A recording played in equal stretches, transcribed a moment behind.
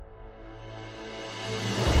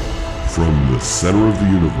From the center of the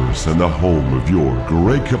universe and the home of your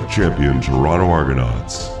Grey Cup champion Toronto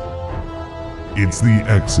Argonauts, it's the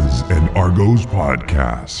X's and Argos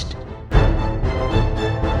podcast.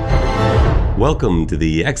 Welcome to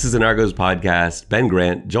the X's and Argos podcast. Ben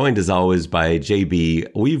Grant, joined as always by JB.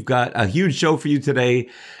 We've got a huge show for you today.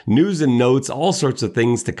 News and notes, all sorts of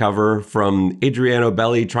things to cover, from Adriano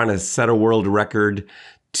Belli trying to set a world record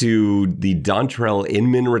to the Dontrelle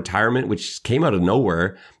Inman retirement, which came out of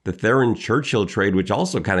nowhere, the Theren Churchill trade, which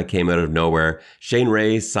also kind of came out of nowhere, Shane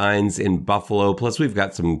Ray signs in Buffalo, plus we've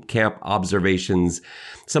got some camp observations,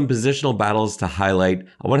 some positional battles to highlight.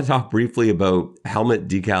 I want to talk briefly about helmet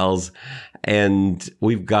decals, and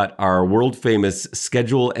we've got our world famous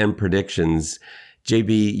schedule and predictions.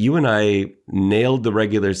 JB, you and I nailed the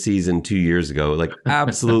regular season 2 years ago, like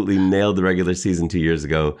absolutely nailed the regular season 2 years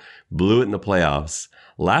ago, blew it in the playoffs.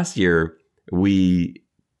 Last year, we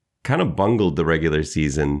kind of bungled the regular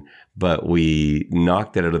season, but we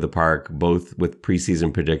knocked it out of the park, both with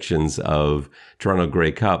preseason predictions of Toronto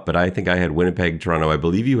Grey Cup. But I think I had Winnipeg, Toronto. I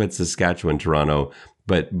believe you had Saskatchewan, Toronto,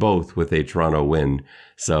 but both with a Toronto win.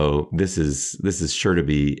 So this is sure to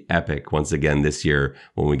be epic once again this year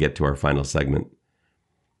when we get to our final segment.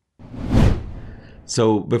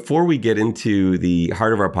 So before we get into the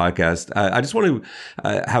heart of our podcast, I just want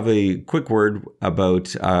to have a quick word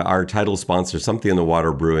about our title sponsor, Something in the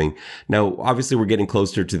Water Brewing. Now, obviously, we're getting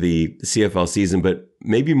closer to the CFL season, but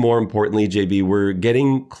maybe more importantly, JB, we're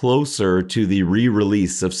getting closer to the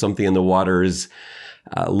re-release of Something in the Water's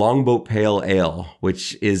Longboat Pale Ale,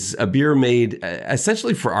 which is a beer made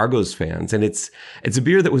essentially for Argos fans. And it's a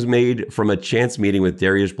beer that was made from a chance meeting with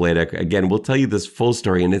Dariusz Bladek. Again, we'll tell you this full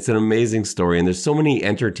story, and it's an amazing story. And there's so many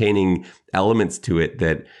entertaining elements to it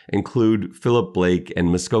that include Philip Blake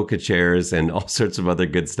and Muskoka chairs and all sorts of other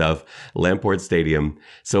good stuff, Lamport Stadium.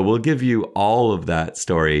 So we'll give you all of that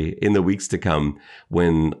story in the weeks to come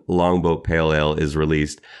when Longboat Pale Ale is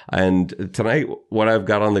released. And tonight, what I've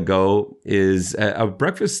got on the go is a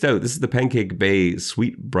breakfast stout. This is the Pancake Bay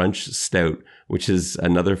Sweet Brunch Stout, which is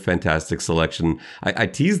another fantastic selection. I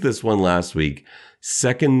teased this one last week.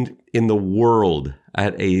 Second in the world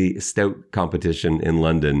at a stout competition in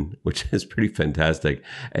London, which is pretty fantastic.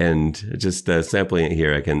 And just sampling it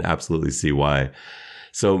here, I can absolutely see why.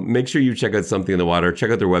 So make sure you check out Something in the Water.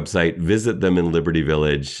 Check out their website. Visit them in Liberty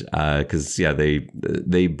Village because,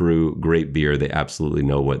 they brew great beer. They absolutely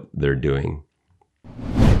know what they're doing.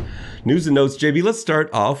 News and notes, JB. Let's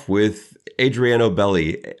start off with Adriano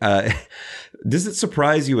Belli. Does it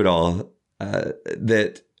surprise you at all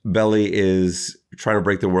that Belli is trying to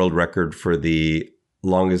break the world record for the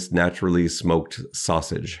longest naturally smoked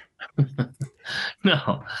sausage?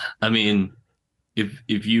 No, I mean,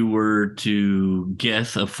 if you were to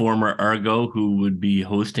guess a former Argo who would be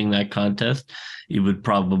hosting that contest, it would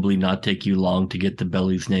probably not take you long to get the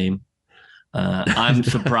Belli's name. I'm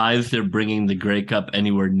surprised they're bringing the Grey Cup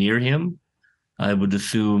anywhere near him. I would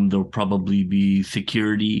assume there'll probably be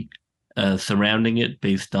security surrounding it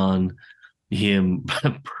based on him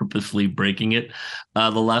purposely breaking it the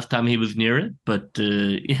last time he was near it. But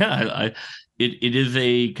it is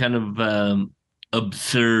a kind of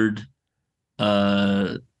absurd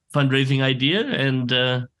fundraising idea, and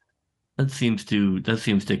that seems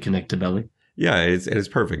to connect to Belli. Yeah, it's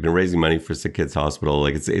perfect. And raising money for Sick Kids Hospital,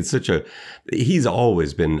 like he's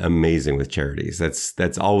always been amazing with charities.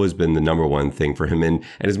 That's always been the number one thing for him. And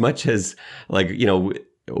as much as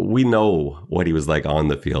we know what he was like on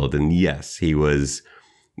the field, and yes, he was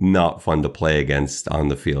not fun to play against on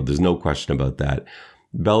the field. There's no question about that.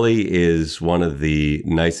 Belli is one of the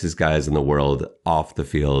nicest guys in the world off the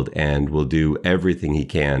field and will do everything he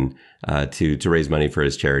can to raise money for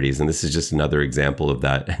his charities. And this is just another example of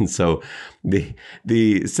that. And so the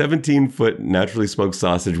 17-foot naturally smoked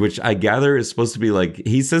sausage, which I gather is supposed to be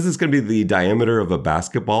he says it's going to be the diameter of a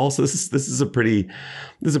basketball. So this is a pretty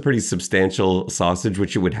substantial sausage,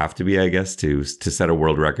 which it would have to be, I guess, to set a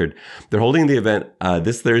world record. They're holding the event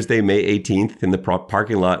this Thursday, May 18th, in the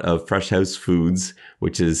parking lot of Fresh House Foods,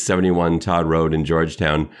 which is 71 Todd Road in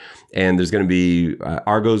Georgetown. And there's going to be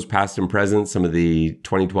Argos past and present, some of the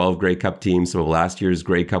 2012 Grey Cup teams, some of last year's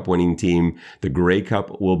Grey Cup winning team. The Grey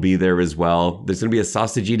Cup will be there as well. There's going to be a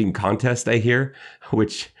sausage eating contest, I hear,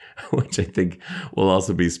 which I think will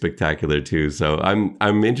also be spectacular too. So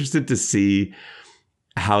I'm interested to see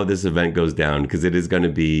how this event goes down, because it's going to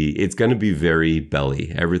be very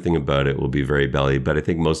Belli. Everything about it will be very Belli. But I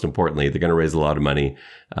think most importantly, they're going to raise a lot of money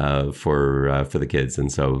for the kids,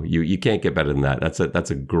 and so you can't get better than that.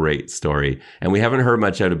 That's a great story, and we haven't heard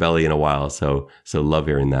much out of Belli in a while. So love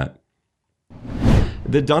hearing that.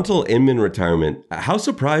 The Dontrelle Inman retirement, how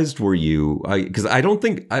surprised were you? Because I don't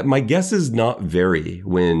think, my guess is not very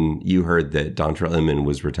when you heard that Dontrelle Inman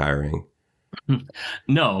was retiring.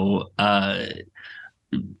 No, I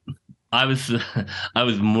was I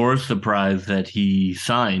was more surprised that he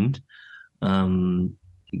signed.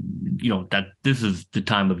 That this is the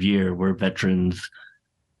time of year where veterans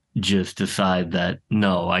just decide that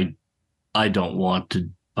no, I don't want to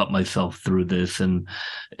put myself through this, and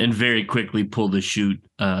very quickly pull the chute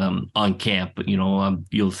on camp.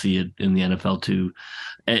 You'll see it in the NFL too,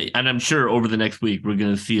 and I'm sure over the next week we're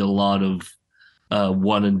going to see a lot of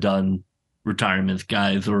one and done retirements,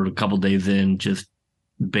 guys, or a couple days in just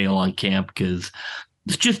bail on camp because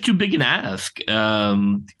it's just too big an ask,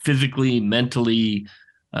 physically, mentally.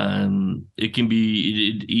 It can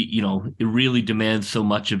be, it really demands so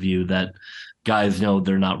much of you that guys know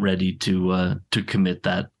they're not ready to commit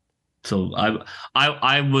that. So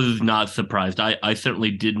I was not surprised. I certainly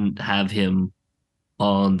didn't have him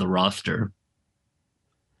on the roster.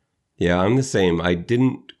 Yeah, I'm the same. I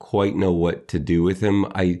didn't quite know what to do with him.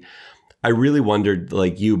 I really wondered,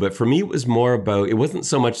 like you, but for me, it was more about, it wasn't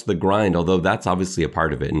so much the grind, although that's obviously a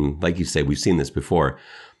part of it. And like you say, we've seen this before.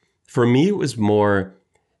 For me, it was more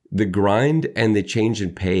the grind, and the change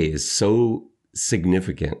in pay is so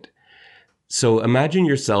significant. So imagine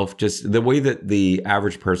yourself, just the way that the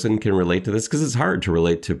average person can relate to this, because it's hard to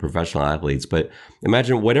relate to professional athletes, but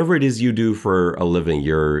imagine whatever it is you do for a living.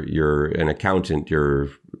 You're an accountant,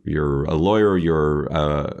 you're a lawyer, you're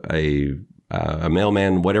a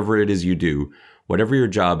mailman, whatever it is you do, whatever your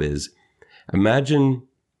job is. Imagine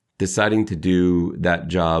deciding to do that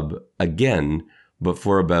job again, but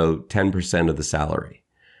for about 10% of the salary.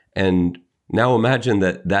 And now imagine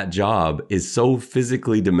that job is so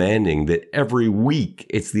physically demanding that every week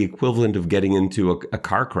it's the equivalent of getting into a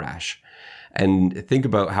car crash. And think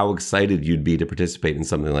about how excited you'd be to participate in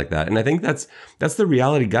something like that. And I think that's the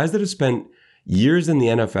reality. Guys that have spent years in the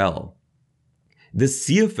NFL, the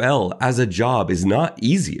CFL as a job is not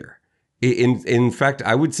easier. In fact,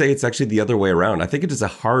 I would say it's actually the other way around. I think it is a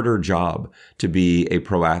harder job to be a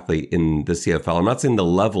pro athlete in the CFL. I'm not saying the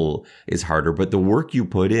level is harder, but the work you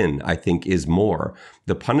put in, I think, is more.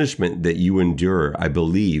 The punishment that you endure, I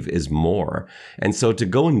believe, is more. And so to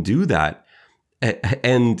go and do that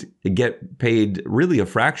and get paid really a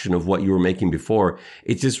fraction of what you were making before,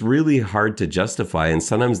 it's just really hard to justify. And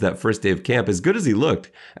sometimes that first day of camp, as good as he looked,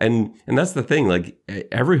 and that's the thing, like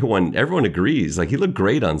everyone agrees, like he looked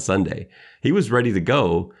great on Sunday. He was ready to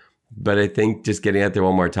go. But I think just getting out there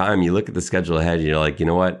one more time, you look at the schedule ahead and you're like, you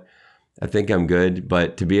know what? I think I'm good.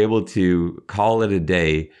 But to be able to call it a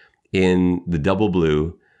day in the double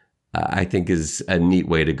blue, I think is a neat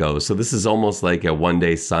way to go. So this is almost like a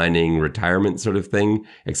one-day signing retirement sort of thing,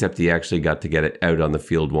 except he actually got to get it out on the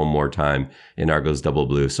field one more time in Argos double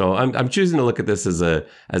blue. So I'm choosing to look at this as a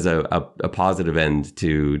positive end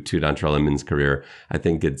to Dontrelle Inman's career. I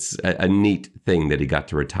think it's a neat thing that he got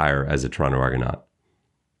to retire as a Toronto Argonaut.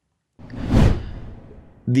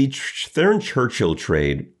 The Theren Churchill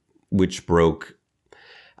trade, which broke,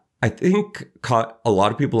 I think caught a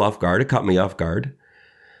lot of people off guard. It caught me off guard.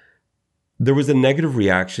 There was a negative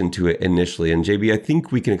reaction to it initially. And JB, I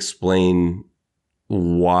think we can explain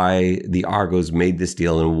why the Argos made this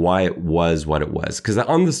deal and why it was what it was. Because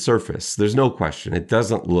on the surface, there's no question, it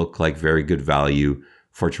doesn't look like very good value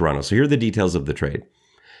for Toronto. So here are the details of the trade.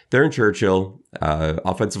 Theren Churchill,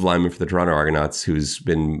 offensive lineman for the Toronto Argonauts, who's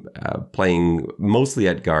been playing mostly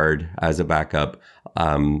at guard as a backup,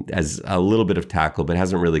 as a little bit of tackle, but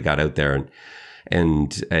hasn't really got out there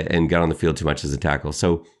and got on the field too much as a tackle.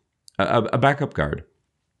 So a backup guard.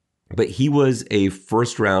 But he was a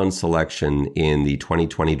first-round selection in the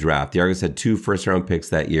 2020 draft. The Argos had 2 first-round picks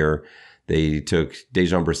that year. They took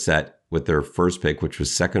Dejan Brissett with their first pick, which was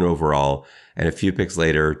 2nd overall, and a few picks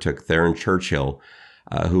later took Theren Churchill,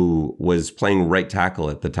 who was playing right tackle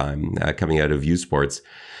at the time, coming out of U Sports.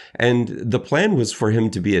 And the plan was for him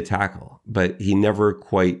to be a tackle, but he never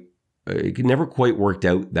quite worked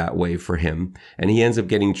out that way for him. And he ends up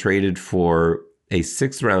getting traded for a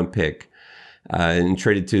 6th-round pick and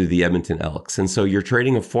traded to the Edmonton Elks. And so you're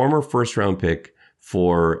trading a former first-round pick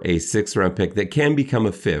for a 6th-round pick that can become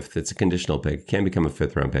a 5th. It's a conditional pick. It can become a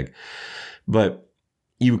 5th-round pick. But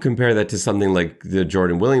you compare that to something like the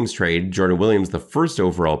Jordan Williams trade. Jordan Williams, the 1st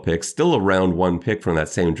overall pick, still a round 1 pick from that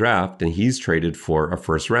same draft, and he's traded for a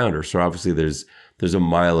 1st-rounder. So obviously there's a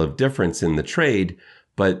mile of difference in the trade,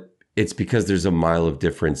 but it's because there's a mile of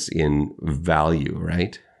difference in value,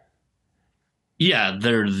 right? Yeah,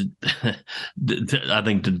 I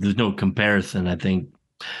think there's no comparison. I think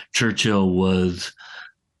Churchill was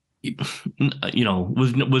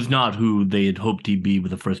was not who they had hoped he'd be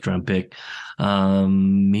with a first round pick.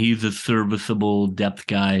 He's a serviceable depth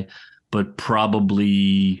guy, but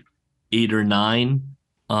probably 8 or 9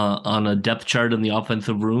 on a depth chart in the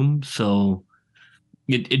offensive room. So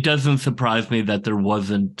it doesn't surprise me that there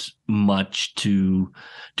wasn't much to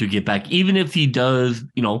get back. Even if he does,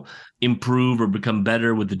 improve or become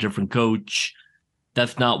better with a different coach,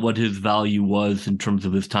 that's not what his value was in terms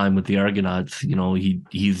of his time with the Argonauts.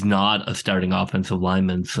 He's not a starting offensive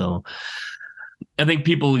lineman. So I think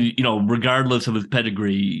people, regardless of his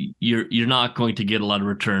pedigree, you're not going to get a lot of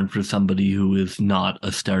return for somebody who is not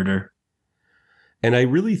a starter. And I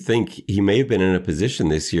really think he may have been in a position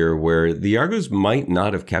this year where the Argos might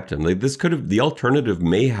not have kept him. Like the alternative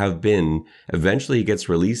may have been eventually he gets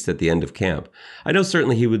released at the end of camp. I know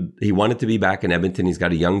certainly he wanted to be back in Edmonton. He's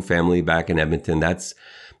got a young family back in Edmonton. That's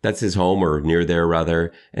his home, or near there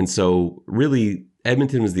rather. And so really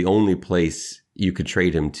Edmonton was the only place you could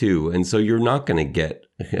trade him to. And so you're not going to get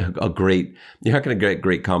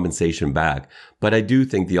great compensation back. But I do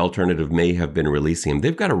think the alternative may have been releasing him.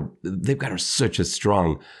 They've got such a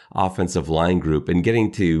strong offensive line group, and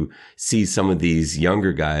getting to see some of these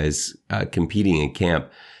younger guys competing in camp,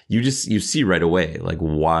 you see right away like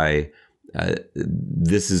why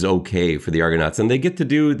this is okay for the Argonauts. And they get to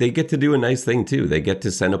do a nice thing too. They get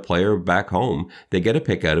to send a player back home. They get a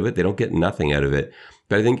pick out of it. They don't get nothing out of it.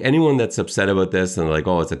 But I think anyone that's upset about this and like,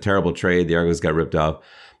 oh, it's a terrible trade, the Argos got ripped off,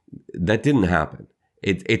 that didn't happen.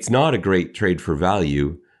 It's not a great trade for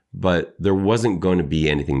value, but there wasn't going to be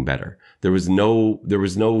anything better. There was no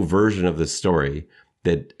version of the story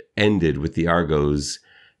that ended with the Argos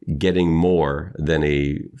getting more than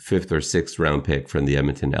a 5th or 6th round pick from the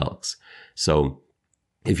Edmonton Elks. So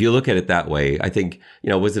if you look at it that way, I think,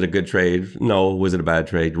 was it a good trade? No. Was it a bad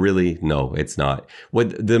trade? Really? No, it's not.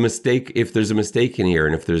 If there's a mistake in here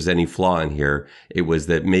and if there's any flaw in here, it was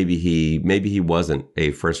that maybe he wasn't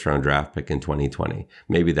a first round draft pick in 2020.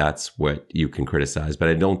 Maybe that's what you can criticize, but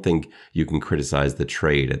I don't think you can criticize the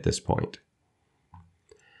trade at this point.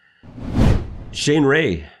 Shane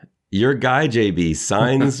Ray, your guy, JB,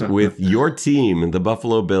 signs with your team, the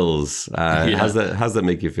Buffalo Bills. How's that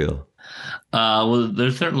make you feel? Well,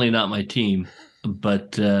 they're certainly not my team,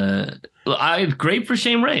 but great for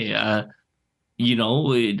Shane Ray.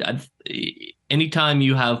 Anytime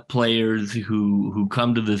you have players who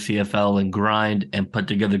come to the CFL and grind and put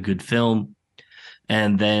together good film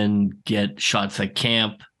and then get shots at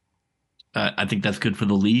camp, I think that's good for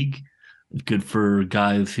the league. It's good for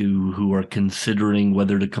guys who are considering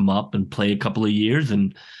whether to come up and play a couple of years,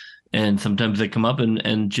 and sometimes they come up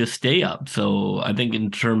and just stay up. So I think in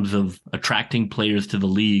terms of attracting players to the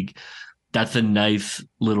league, that's a nice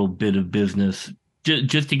little bit of business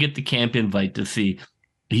just to get the camp invite to see.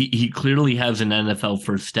 He clearly has an NFL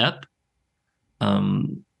first step.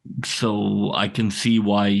 So I can see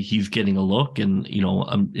why he's getting a look. And,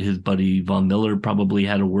 his buddy Von Miller probably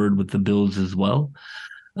had a word with the Bills as well.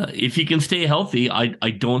 If he can stay healthy,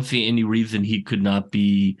 I don't see any reason he could not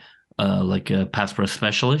be like a pass rush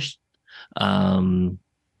specialist.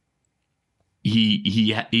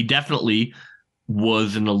 He definitely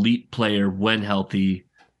was an elite player when healthy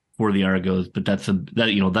for the Argos, but that's a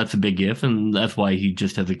big if, and that's why he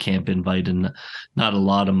just has a camp invite and not a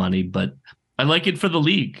lot of money. But I like it for the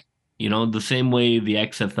league, the same way the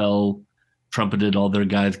XFL trumpeted all their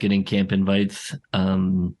guys getting camp invites.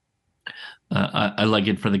 I like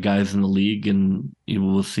it for the guys in the league, and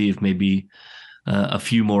we'll see if maybe a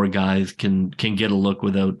few more guys can get a look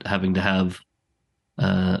without having to have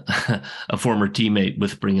a former teammate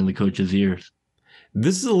whispering in the coach's ears.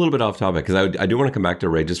 This is a little bit off topic because I do want to come back to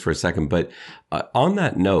Ray just for a second. But on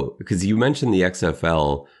that note, because you mentioned the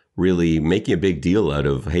XFL really making a big deal out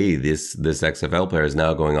of, hey, this XFL player is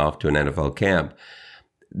now going off to an NFL camp.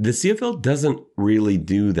 The CFL doesn't really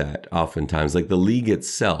do that oftentimes. Like the league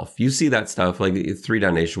itself, you see that stuff, like 3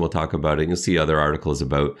 Down Nation will talk about it. You'll see other articles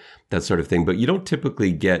about that sort of thing, but you don't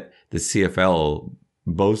typically get the CFL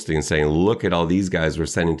boasting and saying, look at all these guys we're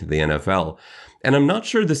sending to the NFL. And I'm not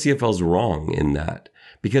sure the CFL's wrong in that,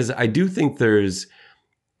 because I do think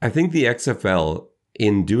I think the XFL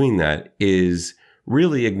in doing that is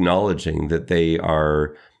really acknowledging that they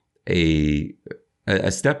are a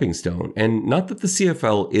stepping stone. And not that the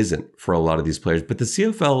CFL isn't for a lot of these players, but the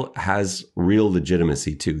CFL has real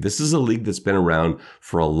legitimacy too. This is a league that's been around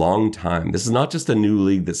for a long time. This is not just a new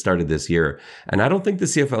league that started this year. And I don't think the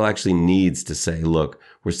CFL actually needs to say, look,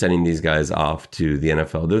 we're sending these guys off to the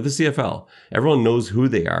NFL. They're the CFL. Everyone knows who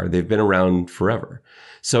they are. They've been around forever.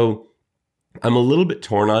 So I'm a little bit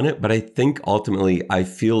torn on it, but I think ultimately I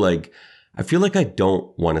feel like I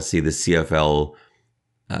don't want to see the CFL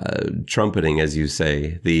trumpeting, as you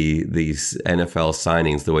say, these NFL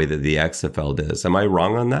signings the way that the XFL does. Am I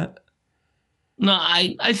wrong on that? No,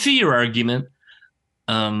 I see your argument.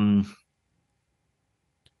 I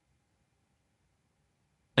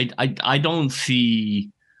don't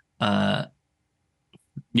see. I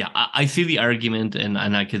see the argument, and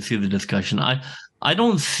I can see the discussion. I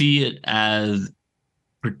don't see it as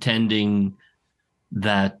pretending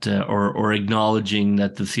that or acknowledging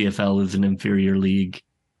that the CFL is an inferior league.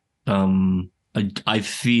 I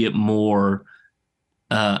see it more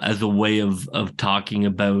as a way of talking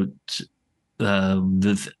about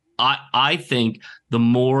this. I think the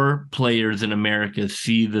more players in America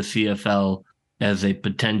see the CFL as a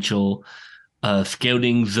potential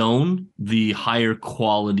scouting zone, the higher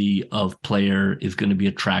quality of player is going to be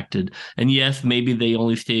attracted. And yes, maybe they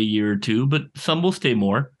only stay a year or two, but some will stay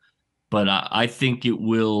more. But I think it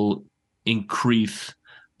will increase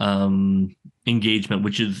engagement,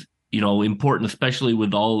 which is important, especially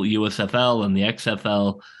with all USFL and the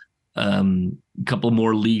XFL. A couple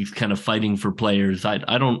more leagues kind of fighting for players. I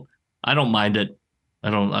don't mind it. I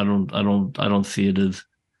don't see it as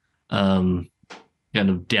kind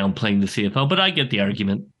of downplaying the CFL, but I get the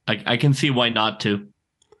argument. I can see why not to.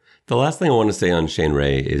 The last thing I want to say on Shane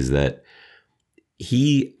Ray is that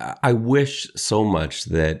I wish so much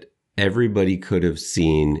that everybody could have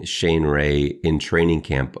seen Shane Ray in training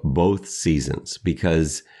camp both seasons,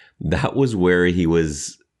 because that was where he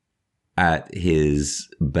was at his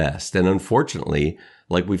best. And unfortunately,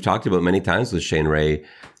 like we've talked about many times with Shane Ray,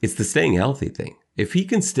 it's the staying healthy thing. If he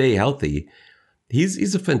can stay healthy,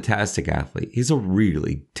 he's a fantastic athlete. He's a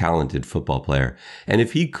really talented football player. And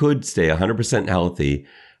if he could stay 100% healthy,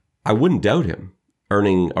 I wouldn't doubt him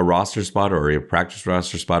earning a roster spot or a practice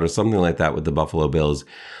roster spot or something like that with the Buffalo Bills.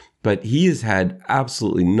 But he has had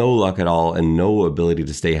absolutely no luck at all and no ability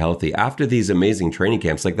to stay healthy after these amazing training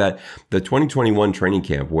camps like that. The 2021 training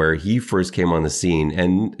camp where he first came on the scene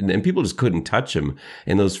and people just couldn't touch him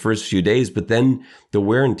in those first few days. But then the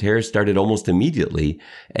wear and tear started almost immediately.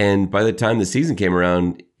 And by the time the season came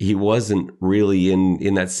around, he wasn't really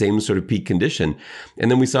in that same sort of peak condition.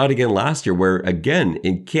 And then we saw it again last year where, again,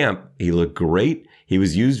 in camp, he looked great. He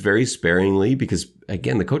was used very sparingly because,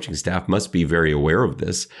 again, the coaching staff must be very aware of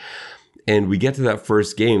this. And we get to that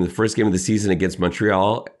first game, the first game of the season against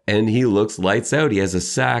Montreal, and he looks lights out. He has a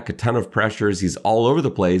sack, a ton of pressures. He's all over the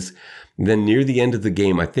place. And then near the end of the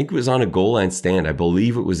game, I think it was on a goal line stand. I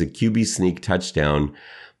believe it was a QB sneak touchdown,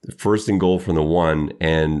 first and goal from the 1,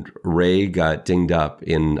 and Ray got dinged up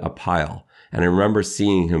in a pile. And I remember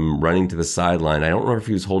seeing him running to the sideline. I don't remember if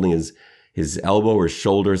he was holding his elbow or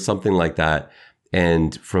shoulder, something like that.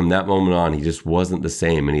 And from that moment on, he just wasn't the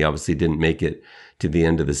same. And he obviously didn't make it to the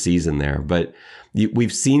end of the season there. But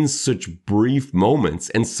we've seen such brief moments,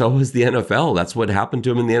 and so has the NFL. That's what happened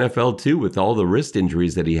to him in the NFL too, with all the wrist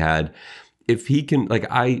injuries that he had. If he can,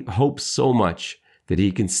 I hope so much that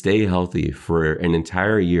he can stay healthy for an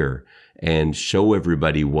entire year and show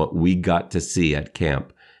everybody what we got to see at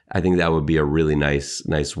camp. I think that would be a really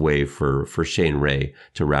nice way for Shane Ray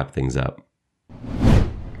to wrap things up.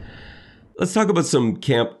 Let's talk about some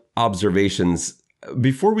camp observations.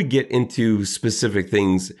 Before we get into specific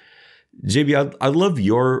things, JB, I'd love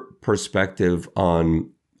your perspective on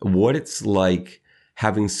what it's like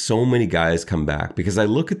having so many guys come back, because I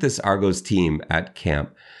look at this Argos team at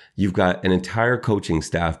camp. You've got an entire coaching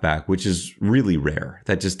staff back, which is really rare.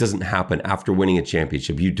 That just doesn't happen after winning a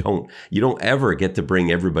championship. You don't ever get to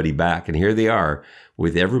bring everybody back. And here they are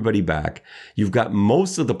with everybody back. You've got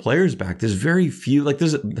most of the players back. There's very few,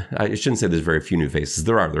 I shouldn't say there's very few new faces.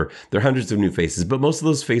 There are hundreds of new faces, but most of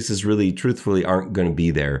those faces really, truthfully, aren't going to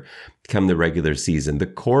be there come the regular season. The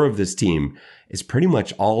core of this team is pretty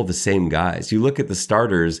much all the same guys. You look at the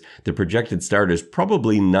starters, the projected starters,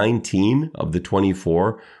 probably 19 of the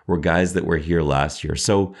 24 were guys that were here last year.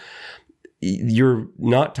 So you're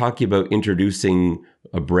not talking about introducing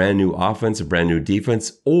a brand new offense, a brand new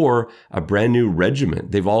defense, or a brand new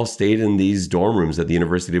regiment. They've all stayed in these dorm rooms at the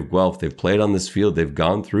University of Guelph. They've played on this field. They've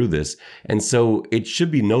gone through this. And so it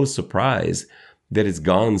should be no surprise that it's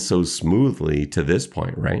gone so smoothly to this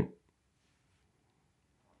point, right?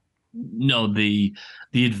 No, the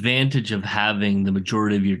advantage of having the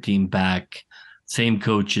majority of your team back, same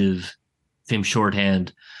coaches, same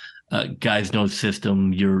shorthand, guys know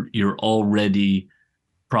system. You're already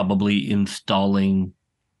probably installing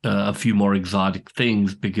a few more exotic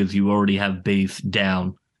things because you already have base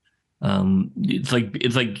down. It's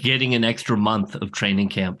like getting an extra month of training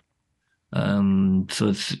camp. So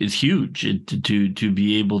it's huge to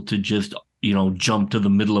be able to just jump to the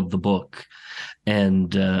middle of the book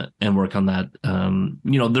and work on that.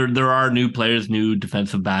 There are new players, new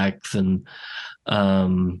defensive backs, and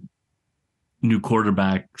new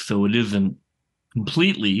quarterback, so it isn't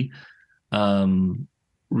completely a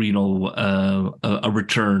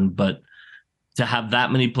return, but to have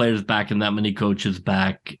that many players back and that many coaches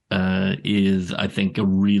back is, I think, a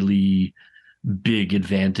really big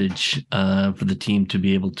advantage for the team to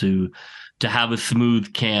be able to have a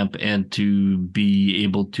smooth camp and to be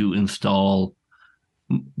able to install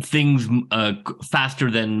things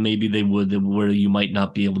faster than maybe they would, where you might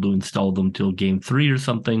not be able to install them till game 3 or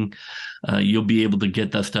something. You'll be able to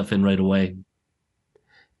get that stuff in right away.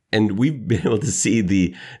 And we've been able to see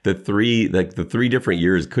the three different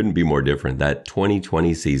years couldn't be more different. That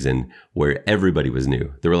 2020 season where everybody was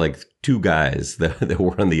new. There were like 2 guys that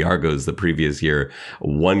were on the Argos the previous year,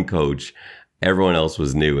 1 coach, everyone else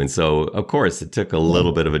was new. And so, of course, it took a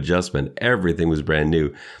little bit of adjustment. Everything was brand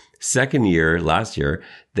new. Second year, last year,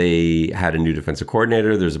 they had a new defensive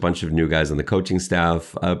coordinator. There's a bunch of new guys on the coaching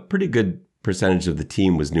staff. A pretty good percentage of the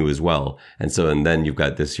team was new as well. And then you've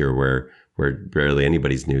got this year where barely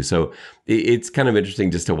anybody's new. So it's kind of interesting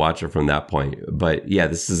just to watch it from that point. But yeah,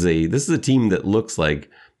 this is a team that looks like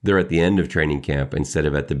they're at the end of training camp instead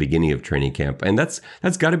of at the beginning of training camp. And that's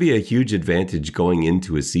got to be a huge advantage going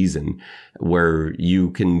into a season where you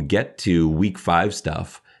can get to week 5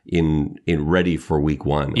 stuff in ready for week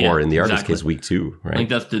 1, or in the Argos case, week 2, right? I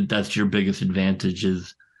think that's your biggest advantage,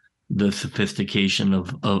 is the sophistication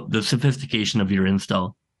of your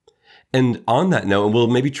install. And on that note, and we'll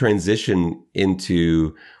maybe transition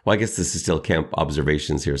into, well, I guess this is still camp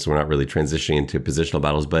observations here, so we're not really transitioning into positional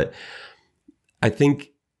battles, but I think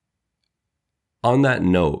on that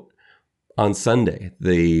note, on Sunday,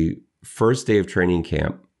 the first day of training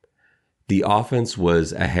camp, the offense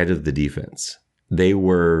was ahead of the defense. They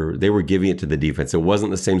were giving it to the defense. It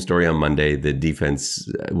wasn't the same story on Monday. The defense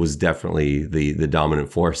was definitely the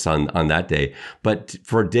dominant force on that day. But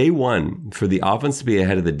for day 1, for the offense to be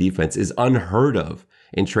ahead of the defense is unheard of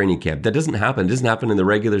in training camp. That doesn't happen. It doesn't happen in the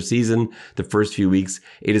regular season, the first few weeks.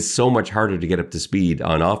 It is so much harder to get up to speed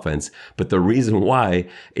on offense. But the reason why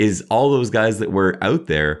is all those guys that were out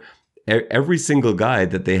there, every single guy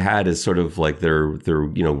that they had as sort of like their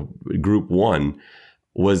group 1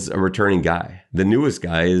 was a returning guy. The newest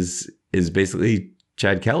guy is basically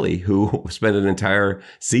Chad Kelly, who spent an entire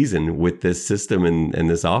season with this system and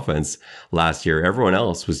this offense last year. Everyone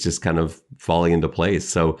else was just kind of falling into place.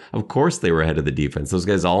 So of course they were ahead of the defense. Those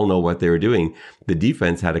guys all know what they were doing. The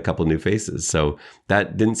defense had a couple new faces. So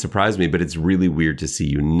that didn't surprise me, but it's really weird to see.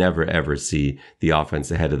 You never ever see the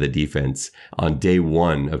offense ahead of the defense on day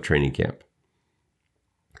 1 of training camp.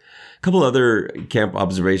 Couple other camp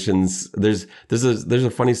observations. There's a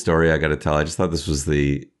funny story I got to tell. I just thought this was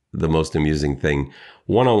the most amusing thing.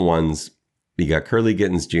 One-on-ones, you got Curly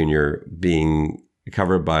Gittens Jr. being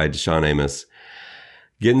covered by Deshaun Amos.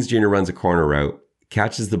 Gittens Jr. runs a corner route,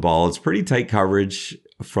 catches the ball. It's pretty tight coverage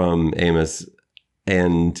from Amos,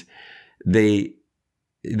 and they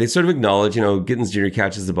sort of acknowledge, Gittens Jr.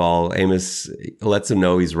 catches the ball. Amos lets him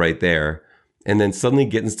know he's right there. And then suddenly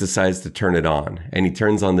Gittens decides to turn it on, and he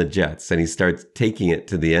turns on the jets and he starts taking it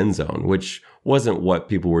to the end zone, which wasn't what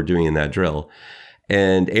people were doing in that drill.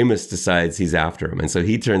 And Amos decides he's after him. And so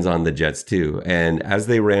he turns on the jets too. And as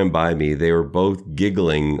they ran by me, they were both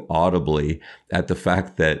giggling audibly at the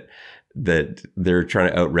fact that they're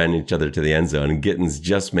trying to outrun each other to the end zone. And Gittens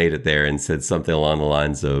just made it there and said something along the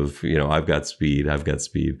lines of, I've got speed.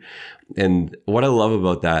 And what I love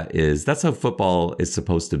about that is that's how football is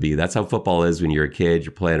supposed to be. That's how football is when you're a kid,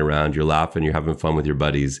 you're playing around, you're laughing, you're having fun with your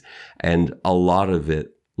buddies. And a lot of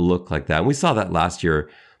it looked like that. And we saw that last year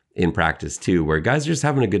in practice too, where guys are just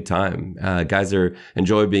having a good time. Guys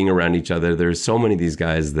enjoy being around each other. There's so many of these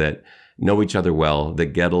guys that know each other well, that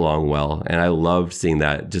get along well. And I loved seeing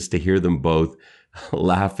that, just to hear them both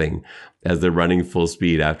laughing as they're running full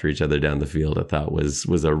speed after each other down the field. I thought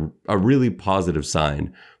was a really positive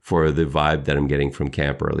sign for the vibe that I'm getting from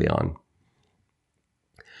camp early on.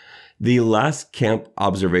 The last camp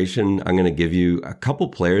observation, I'm going to give you a couple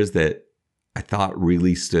players that I thought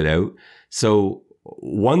really stood out. So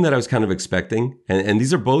one that I was kind of expecting, and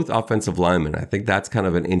these are both offensive linemen. I think that's kind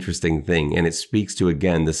of an interesting thing. And it speaks to,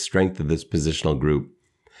 again, the strength of this positional group.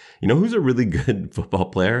 You know who's a really good football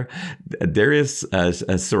player? Darius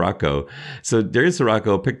Sirocco. So Darius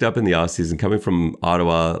Sirocco picked up in the offseason, coming from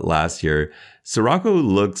Ottawa last year. Sirocco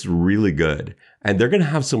looks really good. And they're going to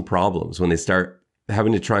have some problems when they start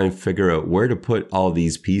having to try and figure out where to put all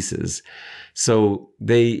these pieces. So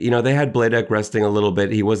they had Bladek resting a little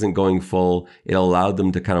bit. He wasn't going full. It allowed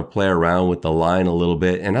them to kind of play around with the line a little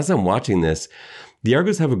bit. And as I'm watching this, the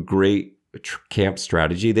Argos have a great camp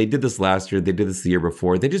strategy. They did this last year. They did this the year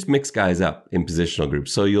before. They just mix guys up in positional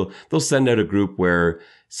groups. So they'll send out a group where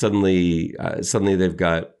suddenly they've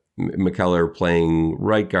got McKellar playing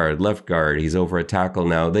right guard, left guard. He's over at tackle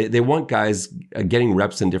now. They want guys getting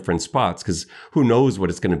reps in different spots because who knows what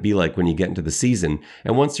it's going to be like when you get into the season.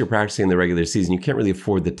 And once you're practicing in the regular season, you can't really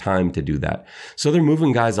afford the time to do that. So they're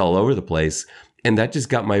moving guys all over the place. And that just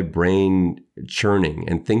got my brain churning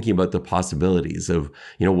and thinking about the possibilities of,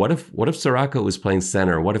 what if Soraka was playing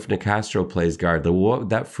center? What if Nicastro plays guard? What would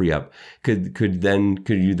that free up? Could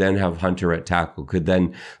you then have Hunter at tackle?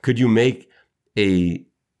 Could you make an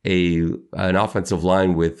offensive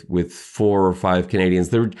line with 4 or 5 Canadians?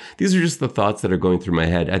 These are just the thoughts that are going through my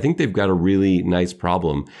head. I think they've got a really nice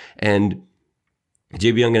problem. And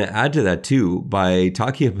JB, I'm going to add to that too by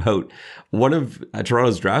talking about one of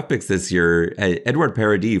Toronto's draft picks this year, Edouard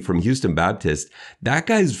Paradis from Houston Baptist. That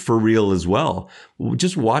guy's for real as well.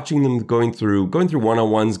 Just watching them going through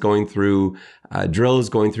one-on-ones, going through drills,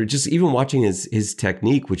 going through just even watching his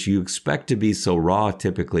technique, which you expect to be so raw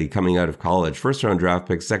typically coming out of college. First round draft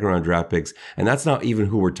picks, second round draft picks, and that's not even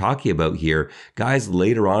who we're talking about here. Guys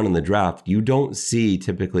later on in the draft, you don't see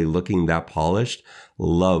typically looking that polished.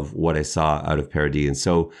 Love what I saw out of Paradis. And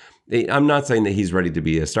so I'm not saying that he's ready to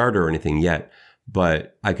be a starter or anything yet,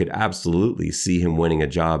 but I could absolutely see him winning a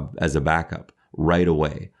job as a backup right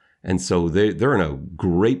away. And so they're in a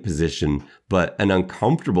great position, but an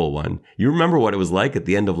uncomfortable one. You remember what it was like at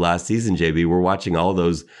the end of last season, JB. We're watching all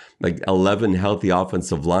those 11 healthy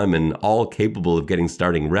offensive linemen, all capable of getting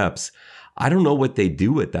starting reps. I don't know what they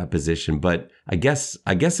do at that position, but I guess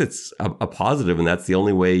it's a positive, and that's the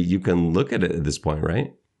only way you can look at it at this point,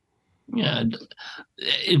 right? Yeah,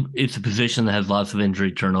 it's a position that has lots of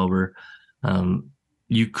injury turnover.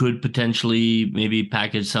 You could potentially maybe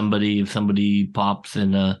package somebody if somebody pops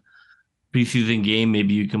in a preseason game.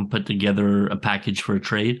 Maybe you can put together a package for a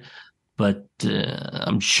trade. But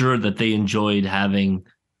I'm sure that they enjoyed having,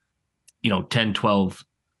 10, 12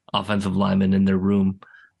 offensive linemen in their room.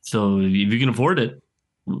 So if you can afford it,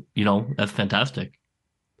 that's fantastic.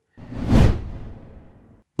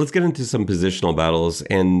 Let's get into some positional battles.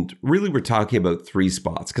 And really, we're talking about 3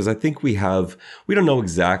 spots because I think we don't know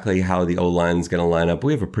exactly how the O-line is going to line up.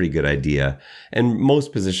 We have a pretty good idea. And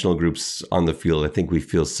most positional groups on the field, I think we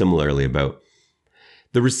feel similarly about.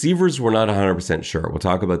 The receivers, we're not 100% sure. We'll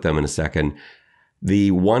talk about them in a second.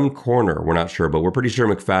 The one corner, we're not sure, but we're pretty sure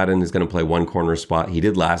McFadden is going to play one corner spot. He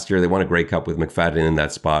did last year. They won a Grey Cup with McFadden in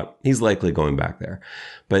that spot. He's likely going back there.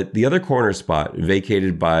 But the other corner spot,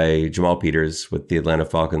 vacated by Jamal Peters with the Atlanta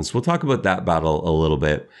Falcons, we'll talk about that battle a little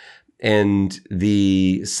bit. And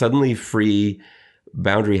the suddenly free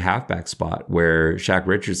boundary halfback spot where Shaq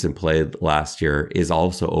Richardson played last year is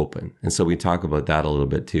also open. And so we talk about that a little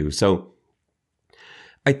bit too. So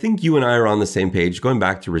I think you and I are on the same page. Going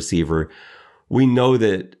back to receiver, we know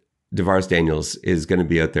that DeVaris Daniels is going to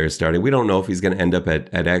be out there starting. We don't know if he's going to end up at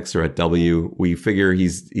X or at W. We figure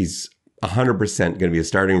he's 100% going to be a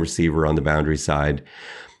starting receiver on the boundary side.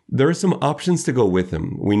 There are some options to go with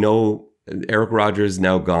him. We know Eric Rogers is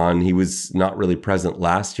now gone. He was not really present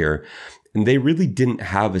last year. And they really didn't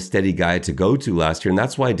have a steady guy to go to last year. And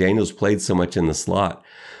that's why Daniels played so much in the slot.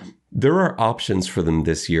 There are options for them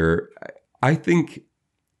this year. I think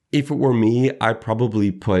if it were me, I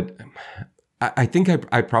probably put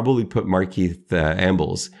Markeith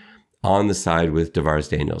Ambles on the side with DeVaris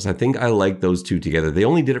Daniels. I think I like those two together. They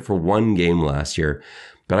only did it for one game last year,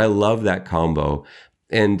 but I love that combo.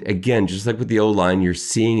 And again, just like with the O-line, you're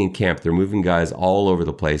seeing in camp, they're moving guys all over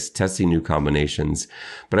the place, testing new combinations.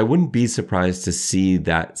 But I wouldn't be surprised to see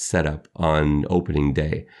that setup on opening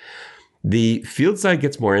day. The field side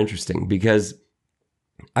gets more interesting because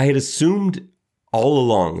I had assumed all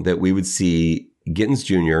along that we would see Gittins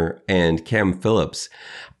Jr. and Cam Phillips.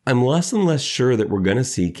 I'm less and less sure that we're going to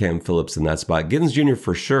see Cam Phillips in that spot. Gittins Jr.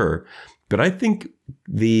 for sure, but I think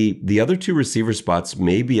the other 2 receiver spots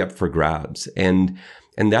may be up for grabs. And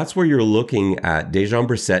that's where you're looking at Dejon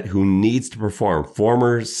Brissett, who needs to perform.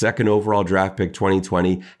 Former 2nd overall draft pick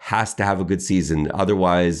 2020, has to have a good season.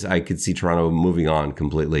 Otherwise, I could see Toronto moving on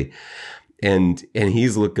completely. And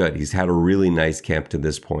he's looked good. He's had a really nice camp to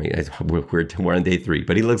this point. We're on day 3,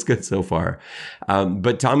 but he looks good so far.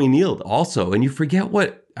 But Tommy Neal also, and you forget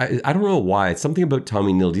what, I don't know why. It's something about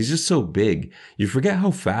Tommy Neal. He's just so big. You forget how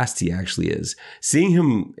fast he actually is. Seeing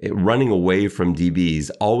him running away from DBs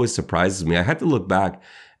always surprises me. I had to look back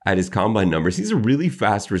at his combine numbers. He's a really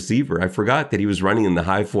fast receiver. I forgot that he was running in the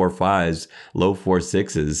high 4.5s, low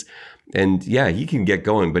 4.6s. And yeah, he can get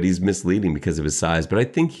going, but he's misleading because of his size. But I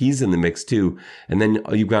think he's in the mix too. And then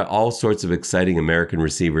you've got all sorts of exciting American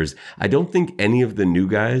receivers. I don't think any of the new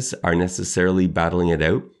guys are necessarily battling it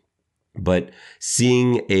out, but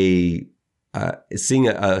seeing a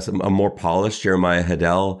more polished Jeremiah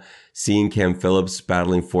Hiddell, seeing Cam Phillips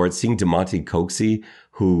battling for it, seeing DeMonte Coxey,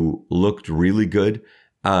 who looked really good,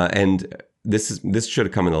 and this should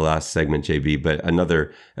have come in the last segment, JB, but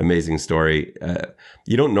another amazing story.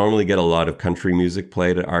 You don't normally get a lot of country music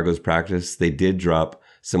played at Argos practice. They did drop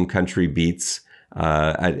some country beats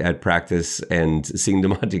at practice, and seeing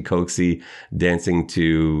DeMonte Coxey dancing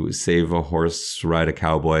to Save a Horse, Ride a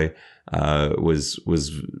Cowboy was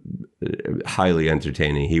highly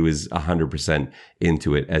entertaining. He was 100%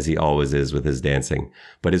 into it, as he always is with his dancing,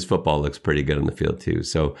 but his football looks pretty good on the field too.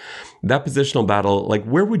 So that positional battle, like,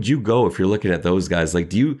 where would you go if you're looking at those guys? Like,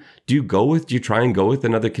 do you try and go with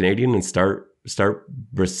another Canadian and start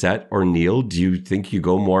Brissett or Neal? Do you think you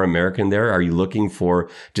go more American there? Are you looking for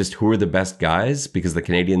just who are the best guys? Because the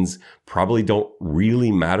Canadians probably don't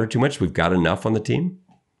really matter too much. We've got enough on the team.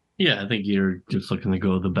 Yeah, I think you're just looking to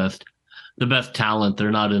go the best talent.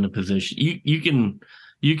 They're not in a position. You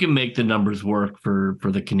can make the numbers work for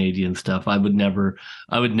the Canadian stuff. I would never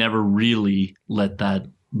really let that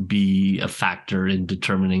be a factor in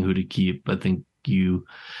determining who to keep. I think you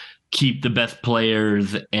keep the best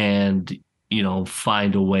players and,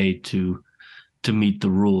 find a way to meet the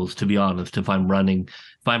rules. To be honest, if I'm running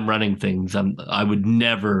things, I would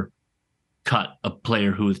never cut a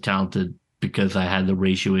player who is talented because I had the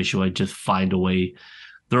ratio issue. I just find a way.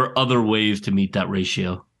 There are other ways to meet that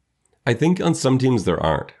ratio. I think on some teams there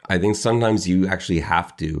aren't. I think sometimes you actually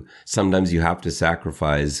have to. Sometimes you have to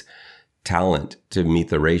sacrifice talent to meet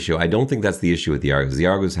the ratio. I don't think that's the issue with the Argos. The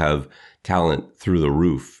Argos have talent through the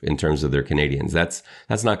roof in terms of their Canadians. That's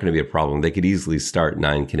not going to be a problem. They could easily start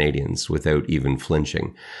 9 Canadians without even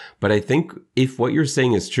flinching. But I think if what you're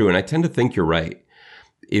saying is true, and I tend to think you're right,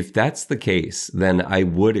 if that's the case, then I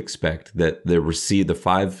would expect that the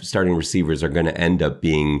 5 starting receivers are going to end up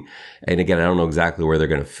being, and again, I don't know exactly where they're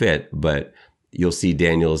going to fit, but you'll see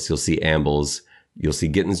Daniels, you'll see Ambles, you'll see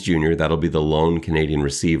Gittins Jr., that'll be the lone Canadian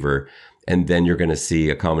receiver. And then you're going to see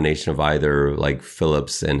a combination of either like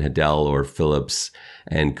Phillips and Hiddell or Phillips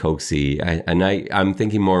and Coxey. I'm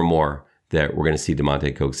thinking more and more that we're going to see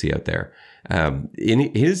DeMonte Coxey out there.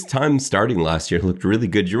 In his time starting last year, looked really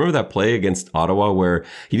good. Do you remember that play against Ottawa where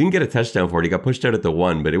he didn't get a touchdown for it? He got pushed out at the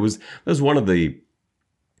 1, but it was one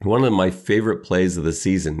of my favorite plays of the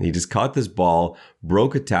season. He just caught this ball,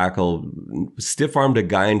 broke a tackle, stiff-armed a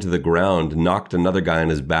guy into the ground, knocked another guy on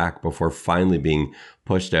his back before finally being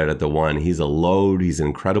pushed out at the 1. He's a load. He's an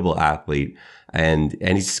incredible athlete. And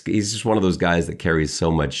he's just one of those guys that carries so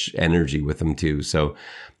much energy with him too. So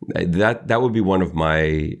that would be one of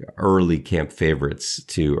my early camp favorites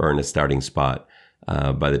to earn a starting spot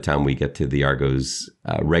by the time we get to the Argos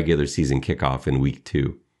regular season kickoff in week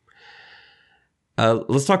 2.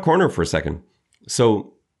 Let's talk corner for a second.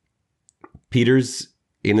 So Peters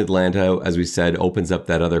in Atlanta, as we said, opens up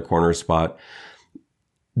that other corner spot.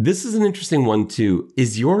 This is an interesting one too.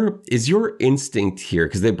 Is your instinct here,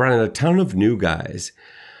 because they brought in a ton of new guys,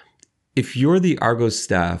 if you're the Argos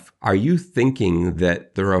staff, are you thinking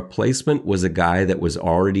that the replacement was a guy that was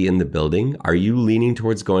already in the building? Are you leaning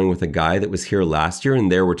towards going with a guy that was here last year? And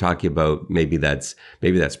there we're talking about maybe that's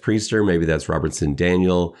Priester, maybe that's Robertson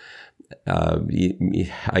Daniel.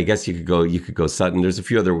 I guess you could go Sutton. There's a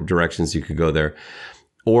few other directions you could go there.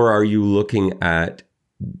 Or are you looking at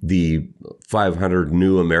the 500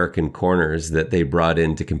 new American corners that they brought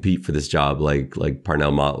in to compete for this job, like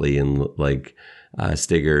Parnell Motley and like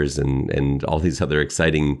Stiggers and all these other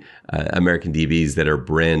exciting American DBs that are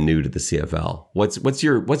brand new to the CFL? What's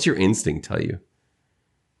your instinct tell you?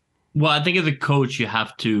 Well, I think as a coach, you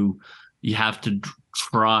have to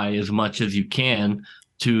try as much as you can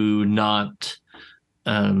to not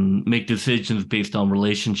make decisions based on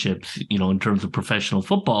relationships. In terms of professional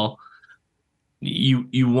football,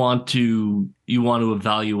 you want to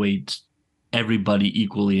evaluate everybody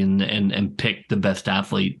equally and pick the best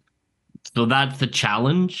athlete. So that's the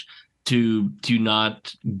challenge, to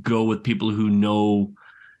not go with people who know,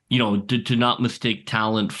 to not mistake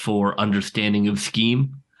talent for understanding of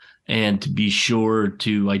scheme, and to be sure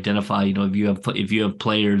to identify, if you have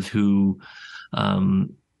players who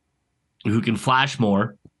can flash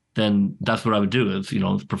more, then that's what I would do.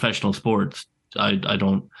 It's professional sports. I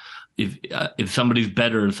don't. If somebody's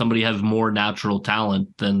better, somebody has more natural talent,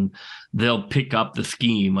 then they'll pick up the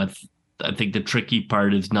scheme. I think the tricky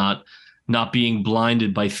part is not not being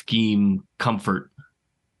blinded by scheme comfort?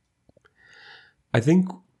 I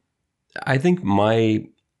think my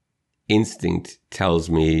instinct tells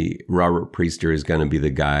me Robert Priester is going to be the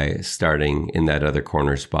guy starting in that other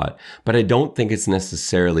corner spot. But I don't think it's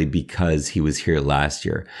necessarily because he was here last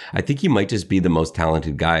year. I think he might just be the most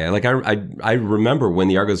talented guy. Like I remember when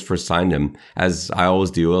the Argos first signed him, as I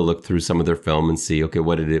always do, I look through some of their film and see, okay,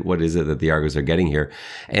 what is it that the Argos are getting here?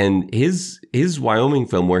 And his Wyoming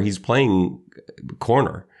film where he's playing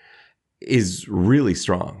corner is really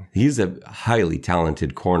strong. He's a highly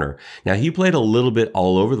talented corner. Now, he played a little bit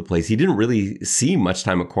all over the place. He didn't really see much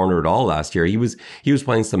time at corner at all last year. He was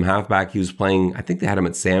playing some halfback. He was playing, I think they had him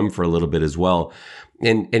at Sam for a little bit as well.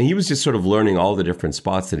 And he was just sort of learning all the different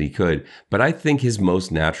spots that he could. But I think his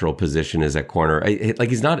most natural position is at corner.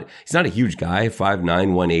 He's not a huge guy, 5'9",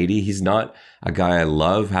 180. He's not a guy I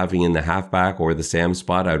love having in the halfback or the Sam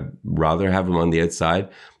spot. I'd rather have him on the outside.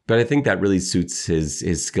 But I think that really suits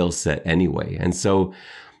his skill set anyway. And so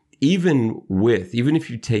even if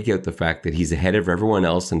you take out the fact that he's ahead of everyone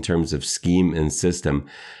else in terms of scheme and system,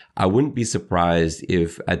 I wouldn't be surprised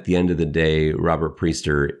if at the end of the day, Robert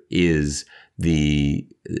Priester is the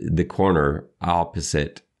corner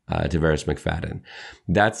opposite Tavares McFadden.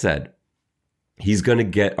 That said, he's going to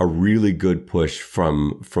get a really good push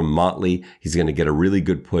from Motley. He's going to get a really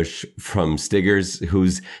good push from Stiggers,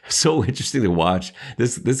 who's so interesting to watch.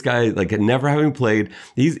 This guy, like never having played,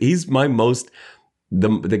 he's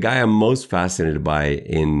the guy I'm most fascinated by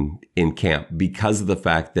in camp because of the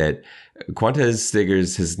fact that Quintez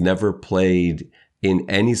Stiggers has never played in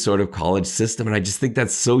any sort of college system. And I just think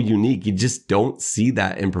that's so unique. You just don't see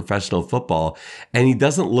that in professional football. And he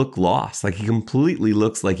doesn't look lost. Like he completely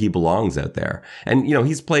looks like he belongs out there. And,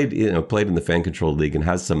 he's played in the fan controlled league and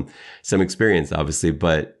has some experience, obviously.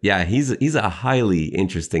 But yeah, he's a highly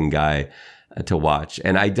interesting guy to watch.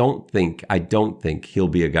 And I don't think he'll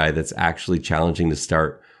be a guy that's actually challenging to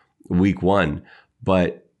start week 1.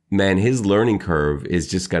 But man, his learning curve is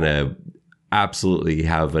just going to absolutely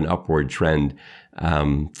have an upward trend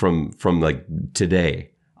from like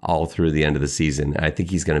today all through the end of the season. I think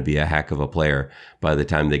he's going to be a heck of a player by the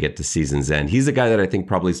time they get to season's end. He's a guy that I think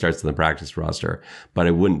probably starts in the practice roster, but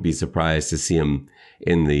I wouldn't be surprised to see him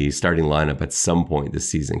in the starting lineup at some point this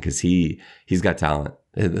season because he's got talent.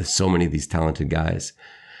 There's so many of these talented guys.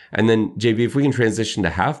 And then JB, if we can transition to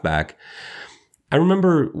halfback, I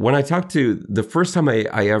remember when I talked to the first time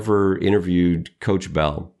I ever interviewed Coach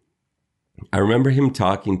Bell, I remember him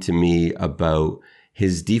talking to me about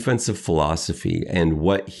his defensive philosophy, and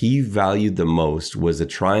what he valued the most was a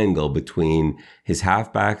triangle between his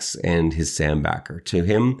halfbacks and his sandbacker. To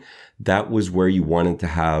him, that was where you wanted to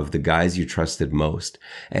have the guys you trusted most.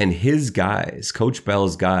 And his guys, Coach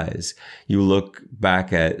Bell's guys, you look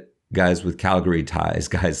back at guys with Calgary ties,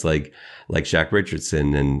 guys like Shaq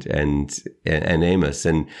Richardson and Amos,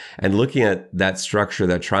 and looking at that structure,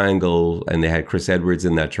 that triangle, and they had Chris Edwards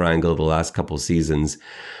in that triangle the last couple seasons.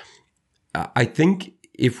 I think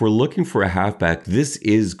if we're looking for a halfback, this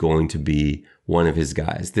is going to be one of his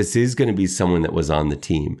guys. This is going to be someone that was on the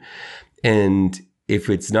team. And if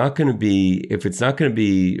it's not going to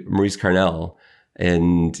be Maurice Carnell,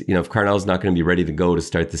 and if Carnell's not going to be ready to go to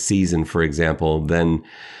start the season, for example, then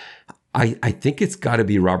I think it's got to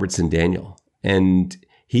be Robertson Daniel. And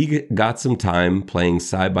he got some time playing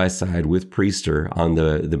side by side with Priester on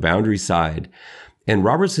the boundary side. And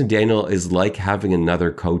Robertson Daniel is like having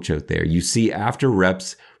another coach out there. You see after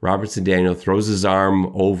reps, Robertson Daniel throws his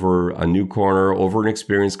arm over a new corner, over an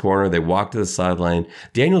experienced corner. They walk to the sideline.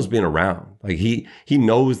 Daniel's been around. Like he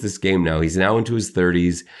knows this game now. He's now into his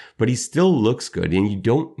 30s, but he still looks good. And you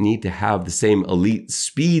don't need to have the same elite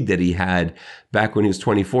speed that he had back when he was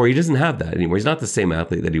 24. He doesn't have that anymore. He's not the same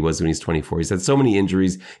athlete that he was when he's 24. He's had so many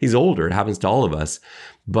injuries. He's older. It happens to all of us.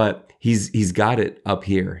 But he's got it up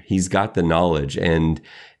here. He's got the knowledge, and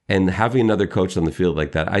having another coach on the field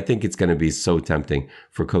like that, I think it's going to be so tempting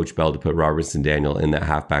for Coach Bell to put Robertson Daniel in that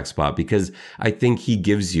halfback spot, because I think he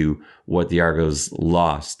gives you what the Argos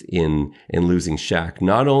lost in losing Shaq,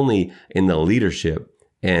 not only in the leadership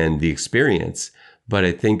and the experience, but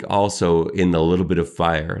I think also in the little bit of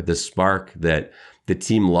fire, the spark that the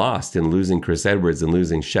team lost in losing Chris Edwards and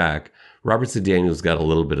losing Shaq. Robertson Daniel's got a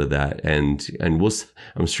little bit of that, and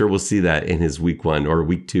I'm sure we'll see that in his week 1 or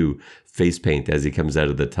week 2 face paint as he comes out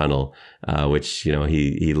of the tunnel, which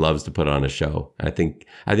he loves to put on a show. I think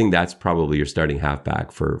that's probably your starting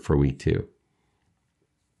halfback for week 2.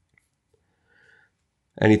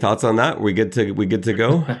 Any thoughts on that? We good to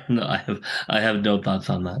go? No, I have no thoughts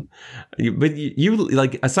on that. But you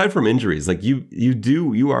like, aside from injuries, like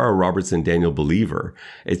you are a Robertson Daniel believer.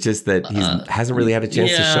 It's just that he hasn't really had a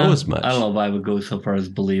chance to show us much. I don't know if I would go so far as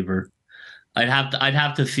believer. I'd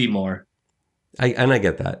have to see more. I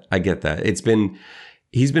get that.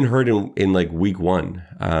 He's been hurt in like week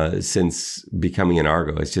 1 since becoming an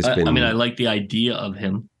Argo. It's just been. I mean, I like the idea of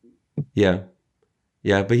him. Yeah.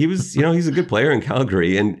 Yeah, but he was, he's a good player in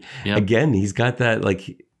Calgary. And again, he's got that,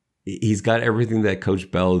 like, he's got everything that Coach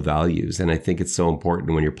Bell values. And I think it's so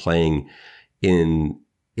important when you're playing in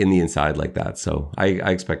the inside like that. So I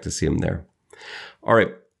expect to see him there. All right.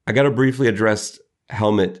 I got to briefly address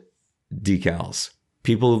helmet decals.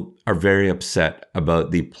 People are very upset about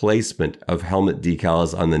the placement of helmet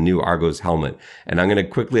decals on the new Argos helmet. And I'm going to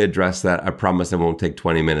quickly address that. I promise I won't take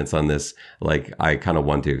 20 minutes on this. Like I kind of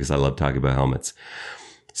want to, because I love talking about helmets.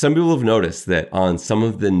 Some people have noticed that on some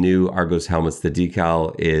of the new Argos helmets, the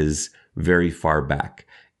decal is very far back.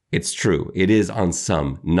 It's true. It is on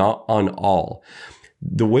some, not on all.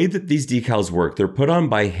 The way that these decals work, they're put on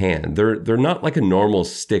by hand. They're not like a normal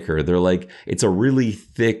sticker. They're like, it's a really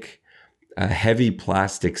thick, heavy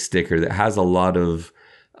plastic sticker that has a lot of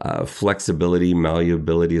flexibility,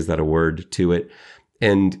 malleability, is that a word, to it?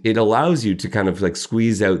 And it allows you to kind of like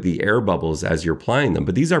squeeze out the air bubbles as you're applying them.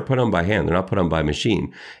 But these are put on by hand. They're not put on by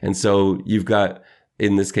machine. And so you've got,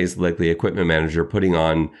 in this case, like the equipment manager putting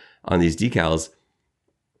on these decals.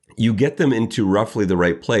 You get them into roughly the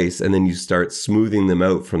right place, and then you start smoothing them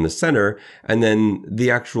out from the center, and then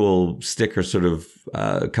the actual sticker sort of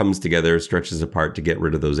comes together, stretches apart to get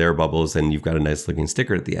rid of those air bubbles, and you've got a nice looking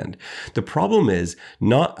sticker at the end. The problem is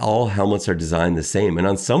not all helmets are designed the same, and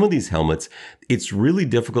on some of these helmets, it's really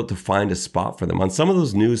difficult to find a spot for them. On some of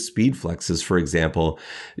those new Speed Flexes, for example,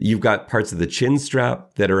 you've got parts of the chin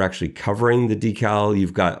strap that are actually covering the decal.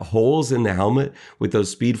 You've got holes in the helmet with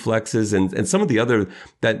those Speed Flexes, and some of the other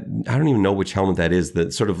that I don't even know which helmet that is,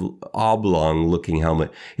 that sort of oblong looking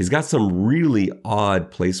helmet. It's got some really odd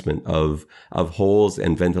placement of holes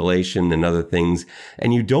and ventilation and other things.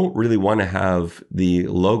 And you don't really want to have the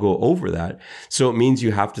logo over that. So it means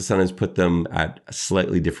you have to sometimes put them at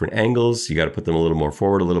slightly different angles. You got to put them a little more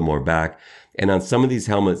forward, a little more back. And on some of these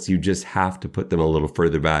helmets, you just have to put them a little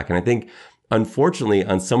further back. And I think, unfortunately,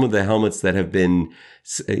 on some of the helmets that have been,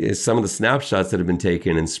 some of the snapshots that have been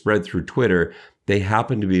taken and spread through Twitter, they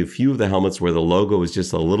happen to be a few of the helmets where the logo is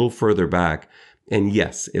just a little further back. And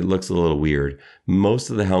yes, it looks a little weird. Most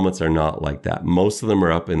of the helmets are not like that. Most of them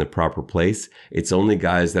are up in the proper place. It's only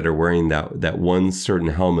guys that are wearing that one certain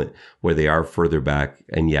helmet where they are further back.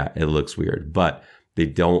 And yeah, it looks weird, but they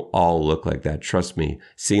don't all look like that. Trust me,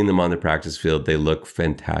 seeing them on the practice field, they look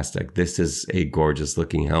fantastic. This is a gorgeous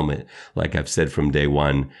looking helmet. Like I've said from day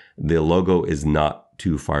one, the logo is not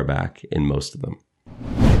too far back in most of them.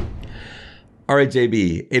 All right,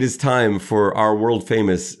 JB, it is time for our world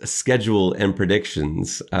famous schedule and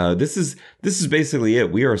predictions. This is basically it.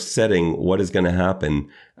 We are setting what is going to happen.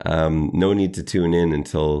 No need to tune in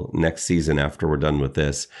until next season after we're done with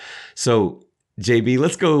this. So, JB,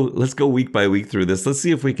 let's go week by week through this. Let's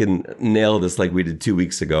see if we can nail this like we did 2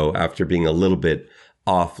 weeks ago after being a little bit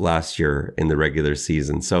off last year in the regular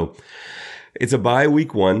season. So it's a bye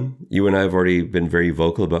week 1. You and I have already been very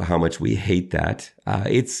vocal about how much we hate that.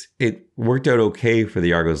 It worked out okay for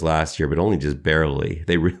the Argos last year, but only just barely.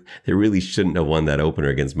 They really shouldn't have won that opener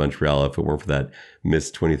against Montreal if it weren't for that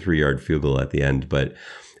missed 23-yard field goal at the end. But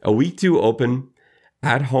a week 2 open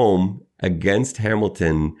at home against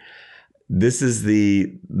Hamilton. This is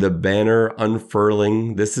the banner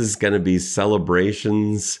unfurling. This is going to be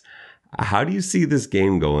celebrations. How do you see this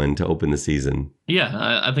game going to open the season? Yeah,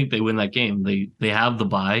 I think they win that game. They have the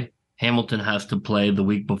bye. Hamilton has to play the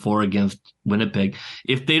week before against Winnipeg.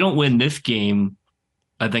 If they don't win this game,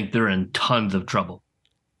 I think they're in tons of trouble.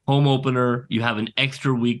 Home opener, you have an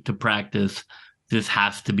extra week to practice. This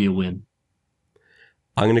has to be a win.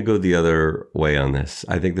 I'm going to go the other way on this.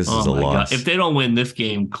 I think this is a loss. God. If they don't win this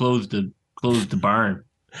game, close the barn.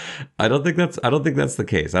 I don't think that's the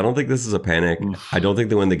case. I don't think this is a panic. I don't think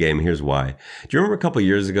they win the game. Here's why. Do you remember a couple of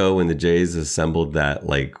years ago when the Jays assembled that,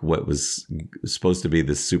 like, what was supposed to be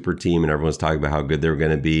the super team, and everyone was talking about how good they were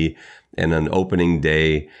going to be, and on opening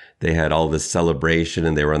day they had all this celebration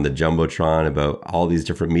and they were on the Jumbotron about all these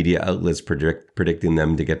different media outlets predicting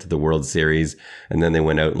them to get to the World Series, and then they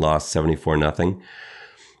went out and lost 74-0.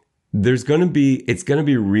 It's going to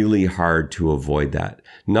be really hard to avoid that.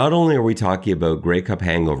 Not only are we talking about Grey Cup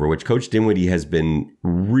hangover, which Coach Dinwiddie has been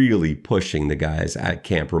really pushing the guys at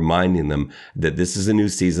camp, reminding them that this is a new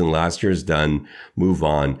season. Last year's done. Move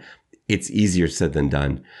on. It's easier said than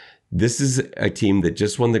done. This is a team that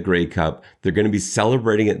just won the Grey Cup. They're going to be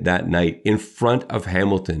celebrating it that night in front of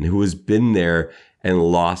Hamilton, who has been there and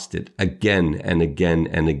lost it again and again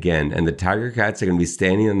and again. And the Tiger Cats are going to be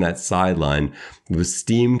standing on that sideline with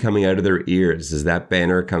steam coming out of their ears as that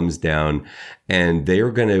banner comes down. And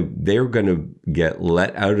they're going to get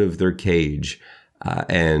let out of their cage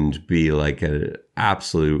and be like an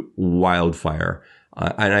absolute wildfire.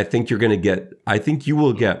 And I think you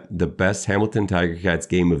will get the best Hamilton Tiger Cats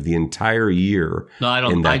game of the entire year. No, I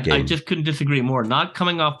don't. I just couldn't disagree more. Not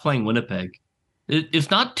coming off playing Winnipeg.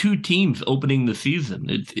 It's not two teams opening the season.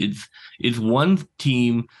 It's one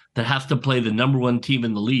team that has to play the number one team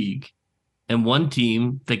in the league, and one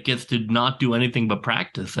team that gets to not do anything but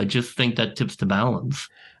practice. I just think that tips the balance.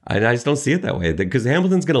 I just don't see it that way, because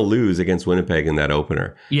Hamilton's going to lose against Winnipeg in that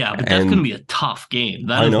opener. Yeah, but that's going to be a tough game.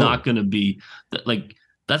 That is not going to be like,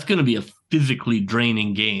 that's going to be a physically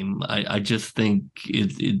draining game. I just think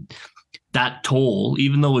that toll,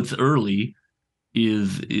 even though it's early,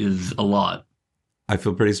 is a lot. I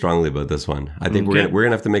feel pretty strongly about this one. I think we're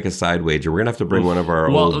gonna have to make a side wager. We're gonna have to bring one of our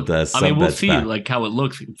old sub bets we'll see back. Like how it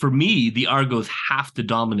looks. For me, the Argos have to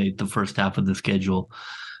dominate the first half of the schedule,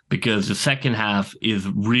 because the second half is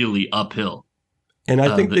really uphill. And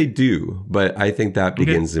I think they do, but I think that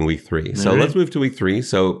begins in week 3. So let's move to week 3.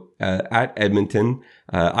 So at Edmonton,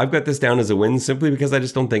 I've got this down as a win simply because I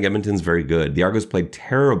just don't think Edmonton's very good. The Argos played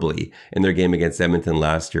terribly in their game against Edmonton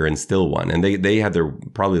last year and still won. And they had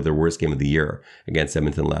probably their worst game of the year against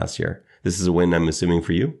Edmonton last year. This is a win, I'm assuming,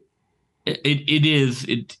 for you? It is.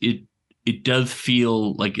 It does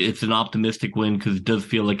feel like it's an optimistic win, because it does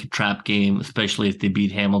feel like a trap game, especially if they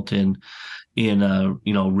beat Hamilton in a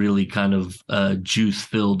really kind of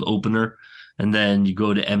juice-filled opener, and then you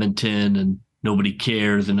go to Edmonton and nobody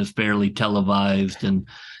cares and it's barely televised, and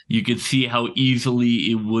you could see how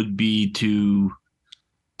easily it would be to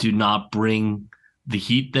not bring the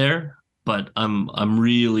heat there. But I'm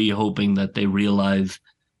really hoping that they realize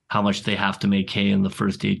how much they have to make hay in the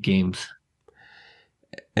first 8 games.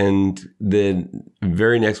 And the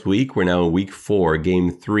very next week, we're now in week 4,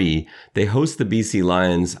 game 3. They host the BC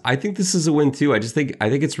Lions. I think this is a win too. I think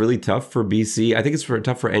it's really tough for BC. I think it's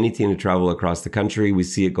tough for any team to travel across the country. We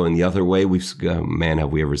see it going the other way. Have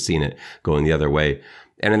we ever seen it going the other way?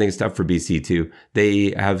 And I think it's tough for BC too.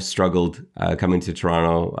 They have struggled coming to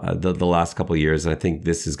Toronto the last couple of years. And I think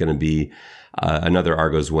this is going to be another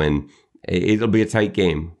Argos win. It'll be a tight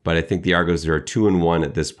game, but I think the Argos are 2-1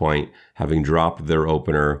 at this point, having dropped their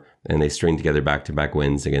opener, and they string together back-to-back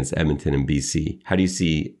wins against Edmonton and BC. How do you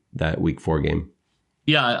see that week 4 game?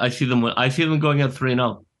 Yeah, I see them going at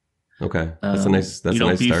 3-0. Okay, that's a nice start.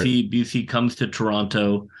 BC comes to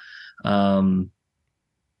Toronto. It's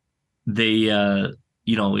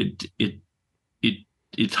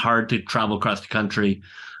hard to travel across the country.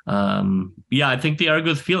 I think the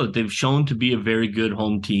Argos feel it. They've shown to be a very good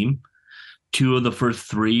home team. 2 of the first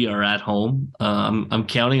 3 are at home. I'm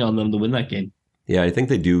counting on them to win that game. Yeah, I think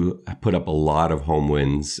they do put up a lot of home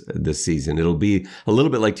wins this season. It'll be a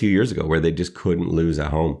little bit like 2 years ago, where they just couldn't lose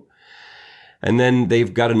at home. And then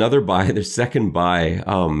they've got another bye, their second bye.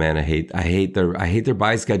 Oh man, I hate their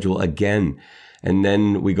bye schedule again. And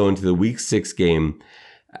then we go into the week 6 game.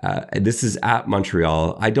 This is at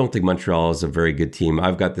Montreal. I don't think Montreal is a very good team.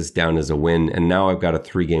 I've got this down as a win, and now I've got a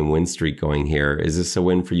 3-game win streak going here. Is this a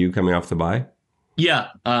win for you coming off the bye? Yeah.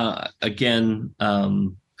 Again,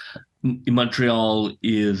 Montreal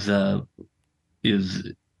is has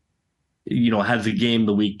a game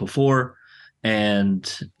the week before,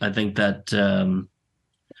 and I think that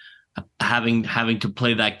having to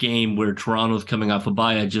play that game where Toronto's coming off a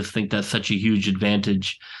bye, I just think that's such a huge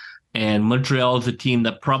advantage. And Montreal is a team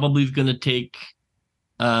that probably is going to take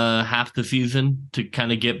half the season to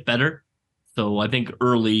kind of get better. So I think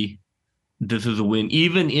early, this is a win.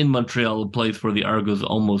 Even in Montreal, a place where the Argos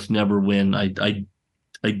almost never win, I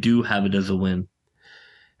do have it as a win.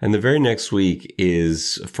 And the very next week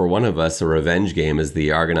is, for one of us, a revenge game as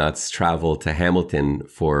the Argonauts travel to Hamilton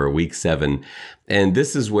for week 7. And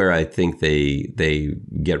this is where I think they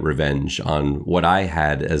get revenge on what I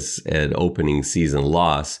had as an opening season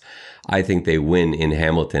loss. I think they win in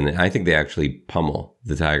Hamilton. I think they actually pummel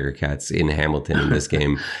the Tiger Cats in Hamilton in this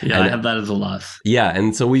game. Yeah, and I have that as a loss. Yeah,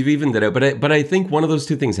 and so we've evened it out. But I think one of those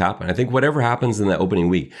two things happen. I think whatever happens in that opening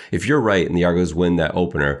week, if you're right and the Argos win that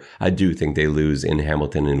opener, I do think they lose in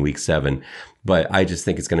Hamilton in week 7. But I just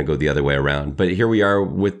think it's going to go the other way around. But here we are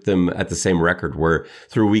with them at the same record, where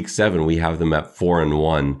through week 7, we have them at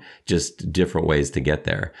 4-1, just different ways to get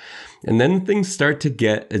there. And then things start to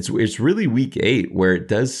get, it's really week 8 where it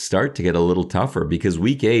does start to get a little tougher, because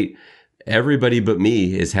week 8, Everybody but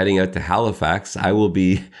me is heading out to Halifax. I'll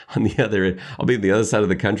be on the other side of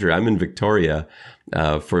the country. I'm in Victoria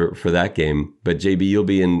for that game. But JB, you'll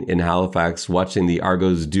be in Halifax watching the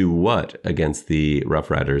Argos do what against the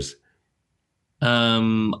Rough Riders?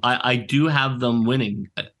 I do have them winning.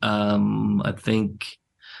 I think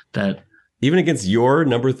that even against your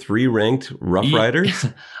number 3 ranked Rough Riders?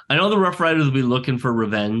 I know the Rough Riders will be looking for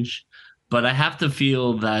revenge, but I have to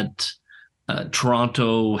feel that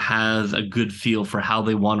Toronto has a good feel for how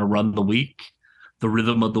they want to run the week, the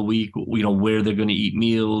rhythm of the week, where they're going to eat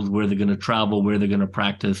meals, where they're going to travel, where they're going to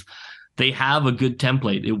practice. They have a good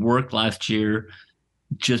template. It worked last year.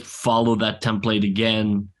 Just follow that template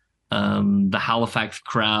again. The Halifax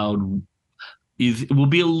crowd will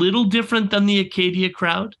be a little different than the Acadia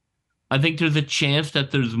crowd. I think there's a chance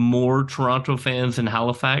that there's more Toronto fans in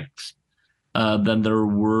Halifax than there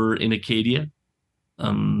were in Acadia.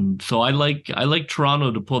 So I like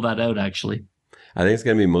Toronto to pull that out, actually. I think it's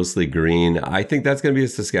going to be mostly green. I think that's going to be a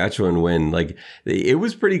Saskatchewan win. Like, it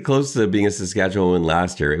was pretty close to being a Saskatchewan win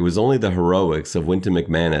last year. It was only the heroics of Wynton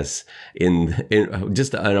McManus in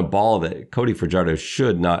just on a ball that Cody Fajardo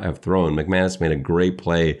should not have thrown. McManus made a great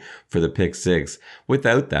play for the pick 6.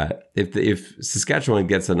 Without that, if Saskatchewan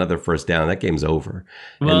gets another first down, that game's over.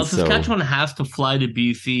 Well, Saskatchewan has to fly to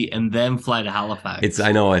BC and then fly to Halifax.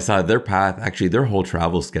 I know. I saw their path. Actually, their whole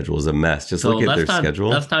travel schedule is a mess. Just look at their schedule.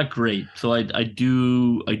 That's not great. So I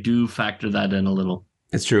do factor that in a little.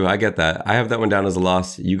 It's true. I get that. I have that one down as a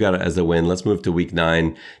loss. You got it as a win. Let's move to week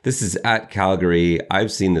 9. This is at Calgary.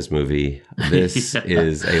 I've seen this movie. This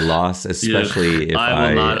is a loss, especially if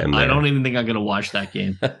I am there. I don't even think I'm going to watch that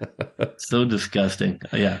game. So disgusting.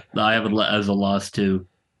 Yeah, I have it as a loss too.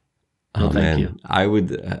 No, thank you.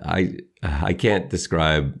 I can't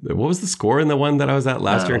describe. What was the score in the one that I was at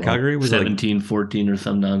last year in Calgary? Was 17-14 or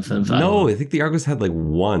some nonsense? No, I think the Argos had like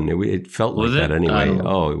 1. It felt like that anyway.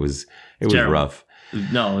 Oh, it was rough.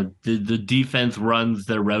 No, the defense runs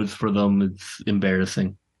their routes for them. It's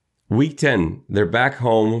embarrassing. Week 10, they're back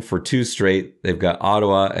home for 2 straight. They've got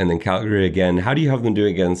Ottawa and then Calgary again. How do you have them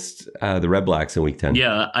doing against the Red Blacks in week 10?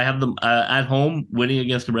 Yeah, I have them at home winning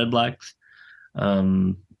against the Red Blacks.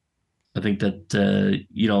 I think that,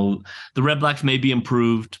 the Red Blacks may be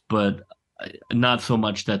improved, but not so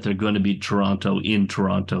much that they're going to beat Toronto in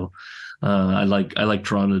Toronto. I like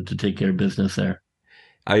Toronto to take care of business there.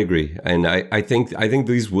 I agree. And I think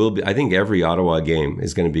these will be, I think every Ottawa game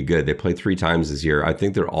is going to be good. They play 3 times this year. I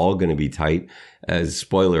think they're all going to be tight.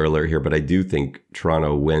 Spoiler alert here, but I do think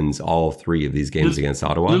Toronto wins all 3 of these games against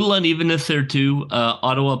Ottawa. A little unevenness there too.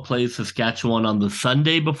 Ottawa plays Saskatchewan on the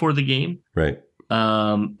Sunday before the game. Right.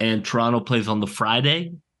 And Toronto plays on the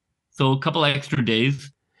Friday. So a couple extra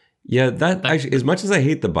days. Yeah, that actually, as much as I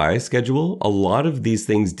hate the bye schedule, a lot of these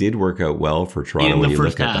things did work out well for Toronto when you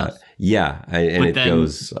look at that. Yeah, and it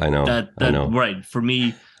goes. I know. I know. Right. For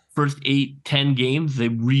me, first 8-10 games,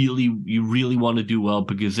 you really want to do well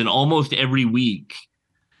because in almost every week,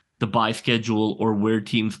 the bye schedule or where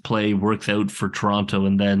teams play works out for Toronto,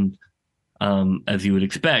 and then, as you would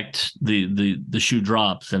expect, the shoe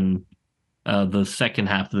drops, and the second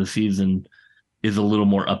half of the season is a little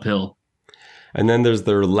more uphill. And then there's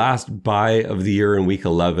their last bye of the year in week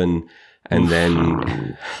 11. And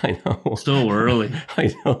then, I know. So early.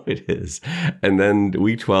 I know it is. And then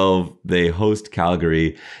week 12, they host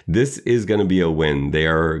Calgary. This is going to be a win. They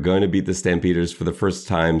are going to beat the Stampeders for the first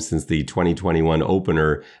time since the 2021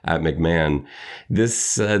 opener at McMahon.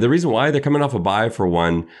 The reason why they're coming off a bye for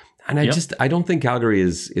one. And I don't think Calgary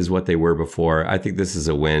is what they were before. I think this is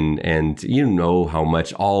a win. And you know how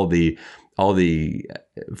much all the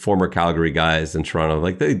former Calgary guys in Toronto,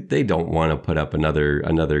 like they don't want to put up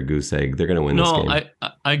another goose egg. They're going to win this game. No,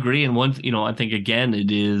 I agree. And once, I think again,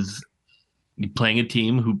 it is playing a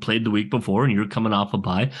team who played the week before and you're coming off a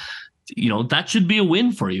bye. That should be a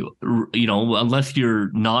win for you. Unless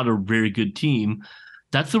you're not a very good team,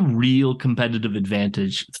 that's a real competitive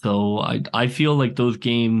advantage. So I feel like those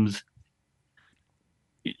games,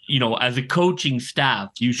 as a coaching staff,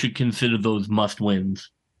 you should consider those must wins.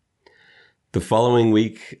 The following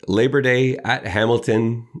week, Labor Day at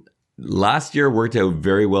Hamilton. Last year worked out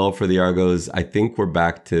very well for the Argos. I think we're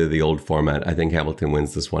back to the old format. I think Hamilton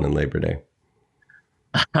wins this one in Labor Day.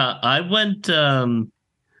 I went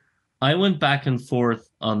back and forth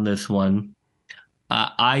on this one.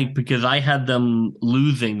 Because I had them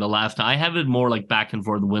losing the last time. I have it more like back and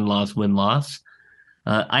forth, win-loss, win-loss.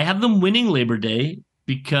 I have them winning Labor Day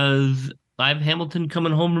because I have Hamilton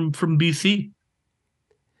coming home from BC.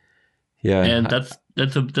 Yeah, and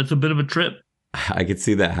that's a bit of a trip. I could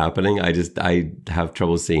see that happening. I have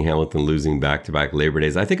trouble seeing Hamilton losing back-to-back Labor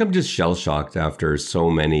Days. I think I'm just shell-shocked after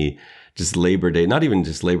so many just Labor Day, not even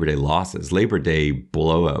just Labor Day losses, Labor Day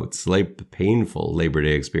blowouts, painful Labor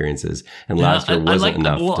Day experiences. And last year wasn't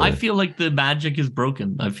enough. Well, I feel like the magic is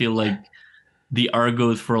broken. I feel like the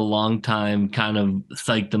Argos for a long time kind of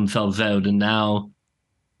psyched themselves out, and now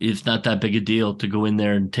it's not that big a deal to go in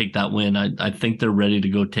there and take that win. I think they're ready to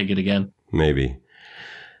go take it again. Maybe.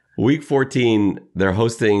 Week 14, they're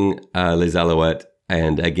hosting Les Alouettes.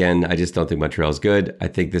 And again, I just don't think Montreal's good. I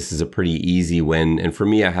think this is a pretty easy win. And for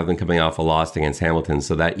me, I have them coming off a loss against Hamilton.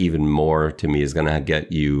 So that even more to me is going to get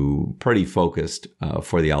you pretty focused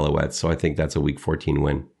for the Alouettes. So I think that's a week 14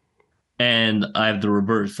 win. And I have the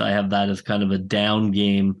reverse. I have that as kind of a down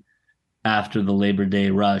game after the Labor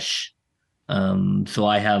Day rush. So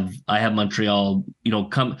I have Montreal,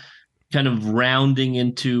 kind of rounding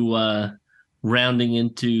into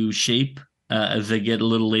shape as they get a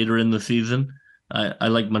little later in the season. I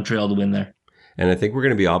like Montreal to win there. And I think we're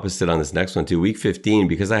going to be opposite on this next one too. Week 15,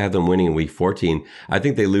 because I have them winning in week 14, I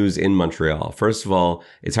think they lose in Montreal. First of all,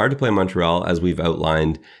 it's hard to play Montreal, as we've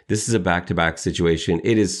outlined. This is a back-to-back situation.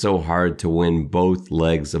 It is so hard to win both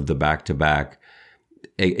legs of the back-to-back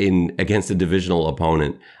against a divisional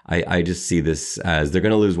opponent. I just see this as they're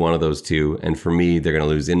going to lose one of those two. And for me, they're going to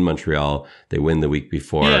lose in Montreal. They win the week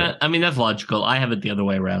before. Yeah, I mean, that's logical. I have it the other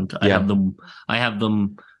way around. I have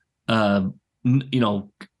them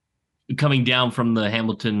coming down from the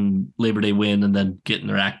Hamilton Labor Day win and then getting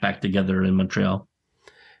their act back together in Montreal.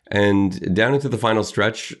 And down into the final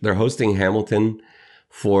stretch, they're hosting Hamilton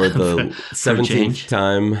for the 17th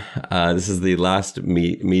time. This is the last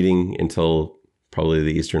meeting until probably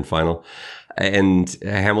the Eastern Final. And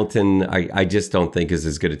Hamilton, I just don't think is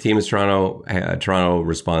as good a team as Toronto. Toronto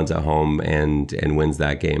responds at home and wins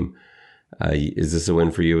that game. Is this a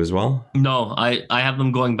win for you as well? No, I have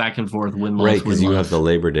them going back and forth, win-loss, right, because you have the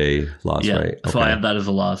Labor Day loss, right? Okay. So I have that as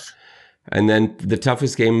a loss. And then the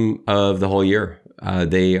toughest game of the whole year.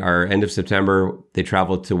 They are end of September. They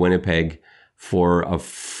travel to Winnipeg for a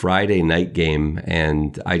Friday night game.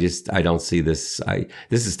 And I don't see this.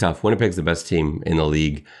 This is tough. Winnipeg's the best team in the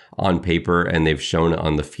league on paper, and they've shown it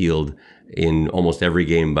on the field in almost every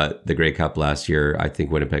game but the Grey Cup last year. I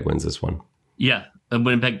think Winnipeg wins this one. Yeah. And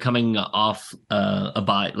Winnipeg coming off a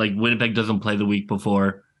bye. Like, Winnipeg doesn't play the week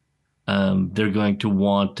before. They're going to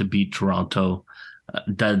want to beat Toronto.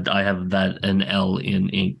 I have that an L in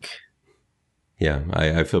ink. Yeah,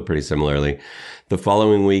 I feel pretty similarly. The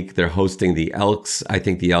following week, they're hosting the Elks. I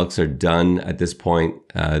think the Elks are done at this point.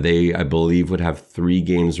 They, I believe, would have 3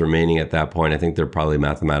 games remaining at that point. I think they're probably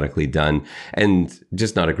mathematically done, and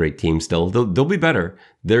just not a great team still. They'll be better.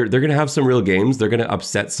 They're going to have some real games. They're going to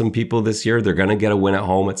upset some people this year. They're going to get a win at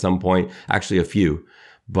home at some point. Actually, a few,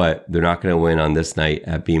 but they're not going to win on this night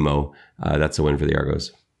at BMO. That's a win for the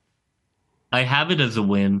Argos. I have it as a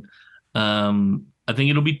win. I think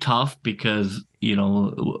it'll be tough because,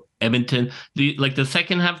 Edmonton, the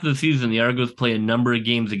second half of the season, the Argos play a number of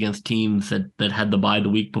games against teams that had the bye the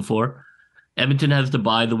week before. Edmonton has the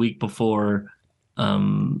bye the week before.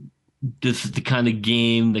 This is the kind of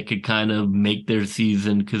game that could kind of make their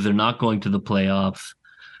season because they're not going to the playoffs.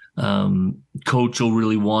 Coach will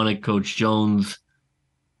really want it, Coach Jones.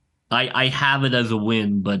 I have it as a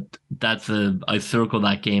win, but I circle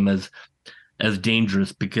that game as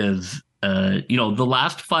dangerous because the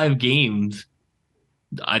last 5 games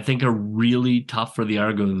I think are really tough for the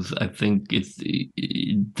Argos. I think I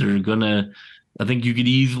think you could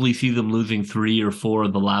easily see them losing 3 or 4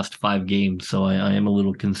 of the last 5 games. So I am a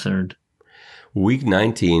little concerned. Week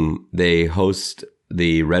 19, they host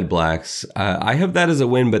the Red Blacks. I have that as a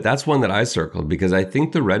win, but that's one that I circled because I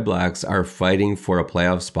think the Red Blacks are fighting for a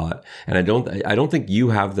playoff spot. And I don't think you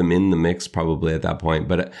have them in the mix probably at that point,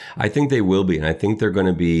 but I think they will be. And I think they're going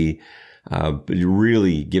to be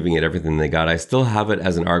really giving it everything they got. I still have it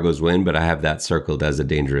as an Argos win, but I have that circled as a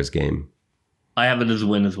dangerous game. I have it as a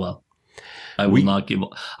win as well. I will not give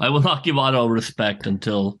Otto respect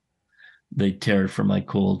until they tear it from my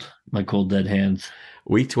cold dead hands.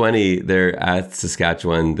 Week 20, they're at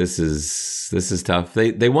Saskatchewan. This is tough.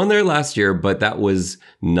 They won there last year, but that was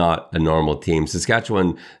not a normal team.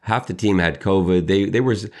 Saskatchewan, half the team had COVID.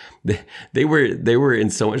 They were in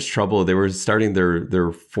so much trouble. They were starting their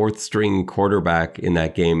 4th string quarterback in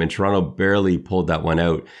that game, and Toronto barely pulled that one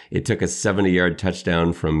out. It took a 70-yard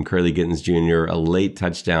touchdown from Curly Gittens Jr., a late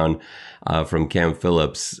touchdown from Cam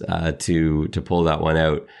Phillips to pull that one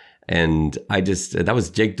out. And that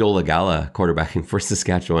was Jake Dolagala quarterbacking for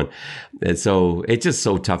Saskatchewan. And so it's just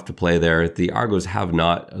so tough to play there. The Argos have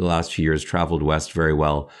not, the last few years, traveled west very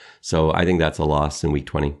well. So I think that's a loss in week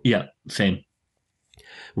 20. Yeah, same.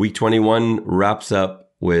 Week 21 wraps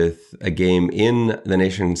up with a game in the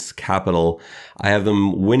nation's capital. I have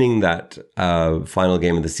them winning that final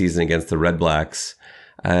game of the season against the Red Blacks.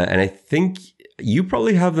 And I think you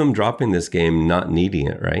probably have them dropping this game, not needing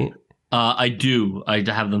it, right? I do. I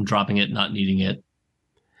have them dropping it, not needing it.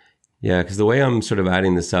 Yeah, because the way I'm sort of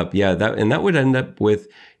adding this up, that would end up with,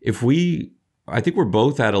 I think we're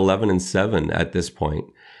both at 11-7 at this point.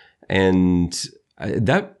 And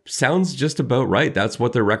that sounds just about right. That's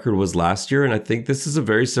what their record was last year. And I think this is a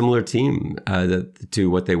very similar team to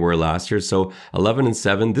what they were last year. So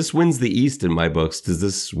 11-7, this wins the East in my books. Does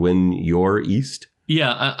this win your East?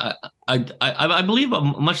 Yeah, I believe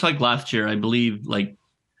much like last year, I believe like,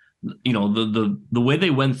 the way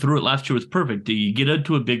they went through it last year was perfect. You get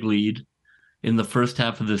into a big lead in the first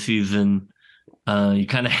half of the season. You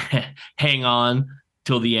kind of hang on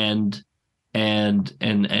till the end and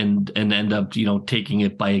end up, taking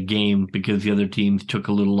it by a game because the other teams took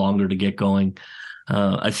a little longer to get going.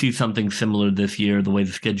 I see something similar this year, the way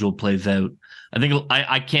the schedule plays out. I think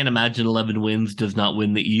I can't imagine 11 wins does not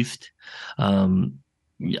win the East.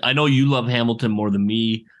 I know you love Hamilton more than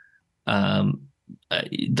me.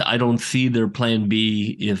 I don't see their plan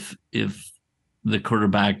B if the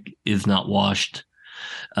quarterback is not washed.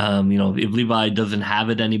 If Levi doesn't have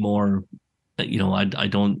it anymore, I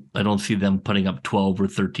don't see them putting up 12 or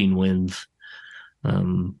 13 wins.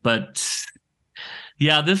 But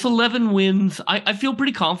yeah, this 11 wins, I feel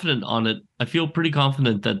pretty confident on it. I feel pretty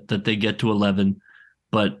confident that they get to 11,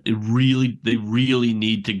 but they really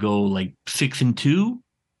need to go like 6-2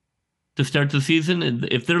 to start the season.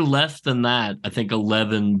 If they're less than that, I think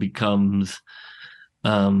 11 becomes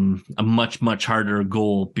a much, much harder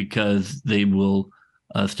goal because they will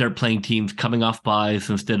start playing teams coming off buys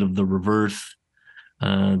instead of the reverse.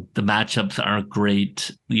 The matchups aren't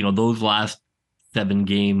great. Those last 7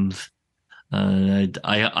 games,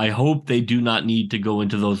 I hope they do not need to go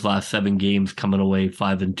into those last 7 games coming away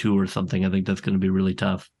 5-2 or something. I think that's going to be really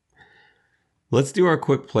tough. Let's do our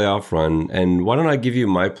quick playoff run. And why don't I give you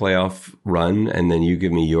my playoff run and then you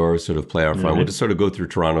give me your sort of playoff run. We'll just sort of go through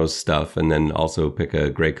Toronto's stuff and then also pick a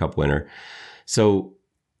Grey Cup winner. So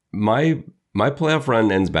my playoff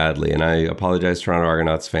run ends badly, and I apologize, Toronto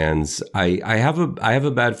Argonauts fans. I have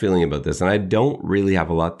a bad feeling about this, and I don't really have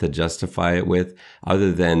a lot to justify it with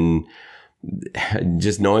other than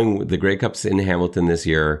just knowing the Grey Cup's in Hamilton this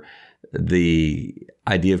year. The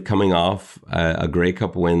idea of coming off a Grey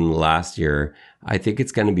Cup win last year, I think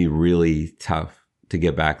it's going to be really tough to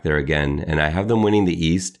get back there again. And I have them winning the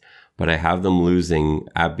East, but I have them losing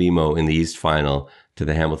at BMO in the East final to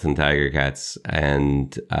the Hamilton Tiger Cats.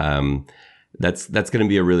 And that's going to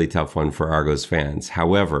be a really tough one for Argos fans.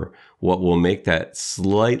 However, what will make that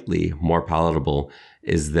slightly more palatable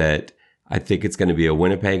is that I think it's going to be a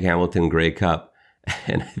Winnipeg Hamilton Grey Cup.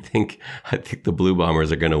 And I think the Blue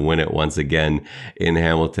Bombers are going to win it once again in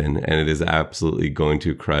Hamilton, and it is absolutely going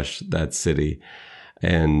to crush that city.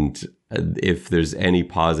 And if there's any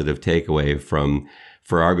positive takeaway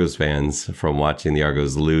for Argos fans from watching the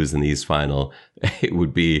Argos lose in the East Final, it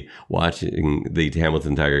would be watching the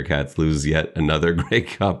Hamilton Tiger Cats lose yet another Grey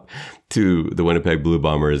Cup to the Winnipeg Blue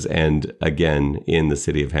Bombers, and again in the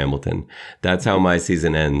city of Hamilton. That's how my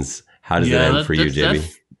season ends. How does it end for you,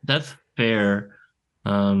 JB? That's fair.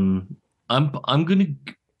 I'm gonna.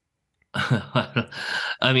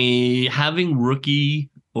 I mean, having rookie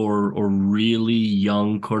or really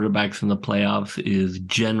young quarterbacks in the playoffs is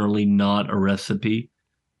generally not a recipe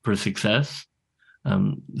for success.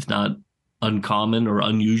 It's not uncommon or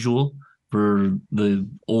unusual for the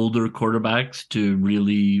older quarterbacks to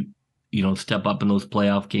really, step up in those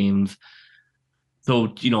playoff games.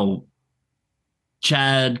 So,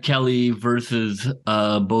 Chad Kelly versus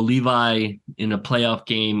Bo Levi in a playoff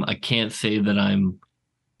game, I can't say that I'm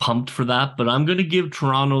pumped for that, but I'm going to give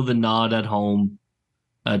Toronto the nod at home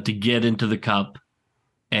to get into the Cup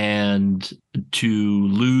and to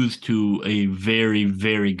lose to a very,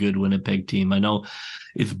 very good Winnipeg team. I know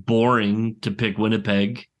it's boring to pick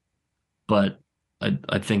Winnipeg, but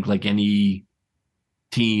I think like any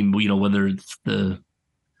team, whether it's the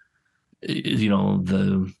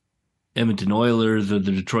Edmonton Oilers or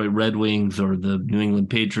the Detroit Red Wings or the New England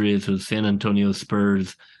Patriots or the San Antonio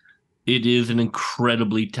Spurs, it is an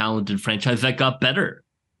incredibly talented franchise that got better.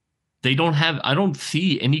 I don't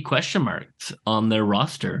see any question marks on their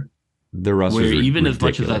roster. The roster, where even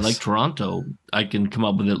ridiculous. As much as I like Toronto, I can come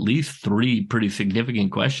up with at least 3 pretty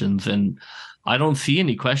significant questions, and I don't see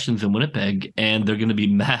any questions in Winnipeg, and they're going to be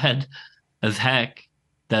mad as heck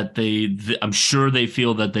that I'm sure they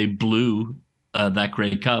feel that they blew that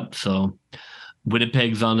Grey Cup. So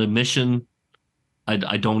Winnipeg's on a mission.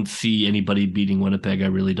 I don't see anybody beating Winnipeg. I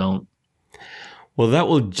really don't. Well, that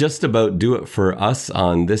will just about do it for us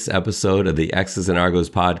on this episode of the X's and Argos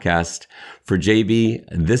podcast. For JB,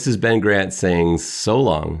 this is Ben Grant saying so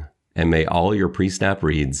long, and may all your pre-snap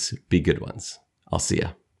reads be good ones. I'll see ya.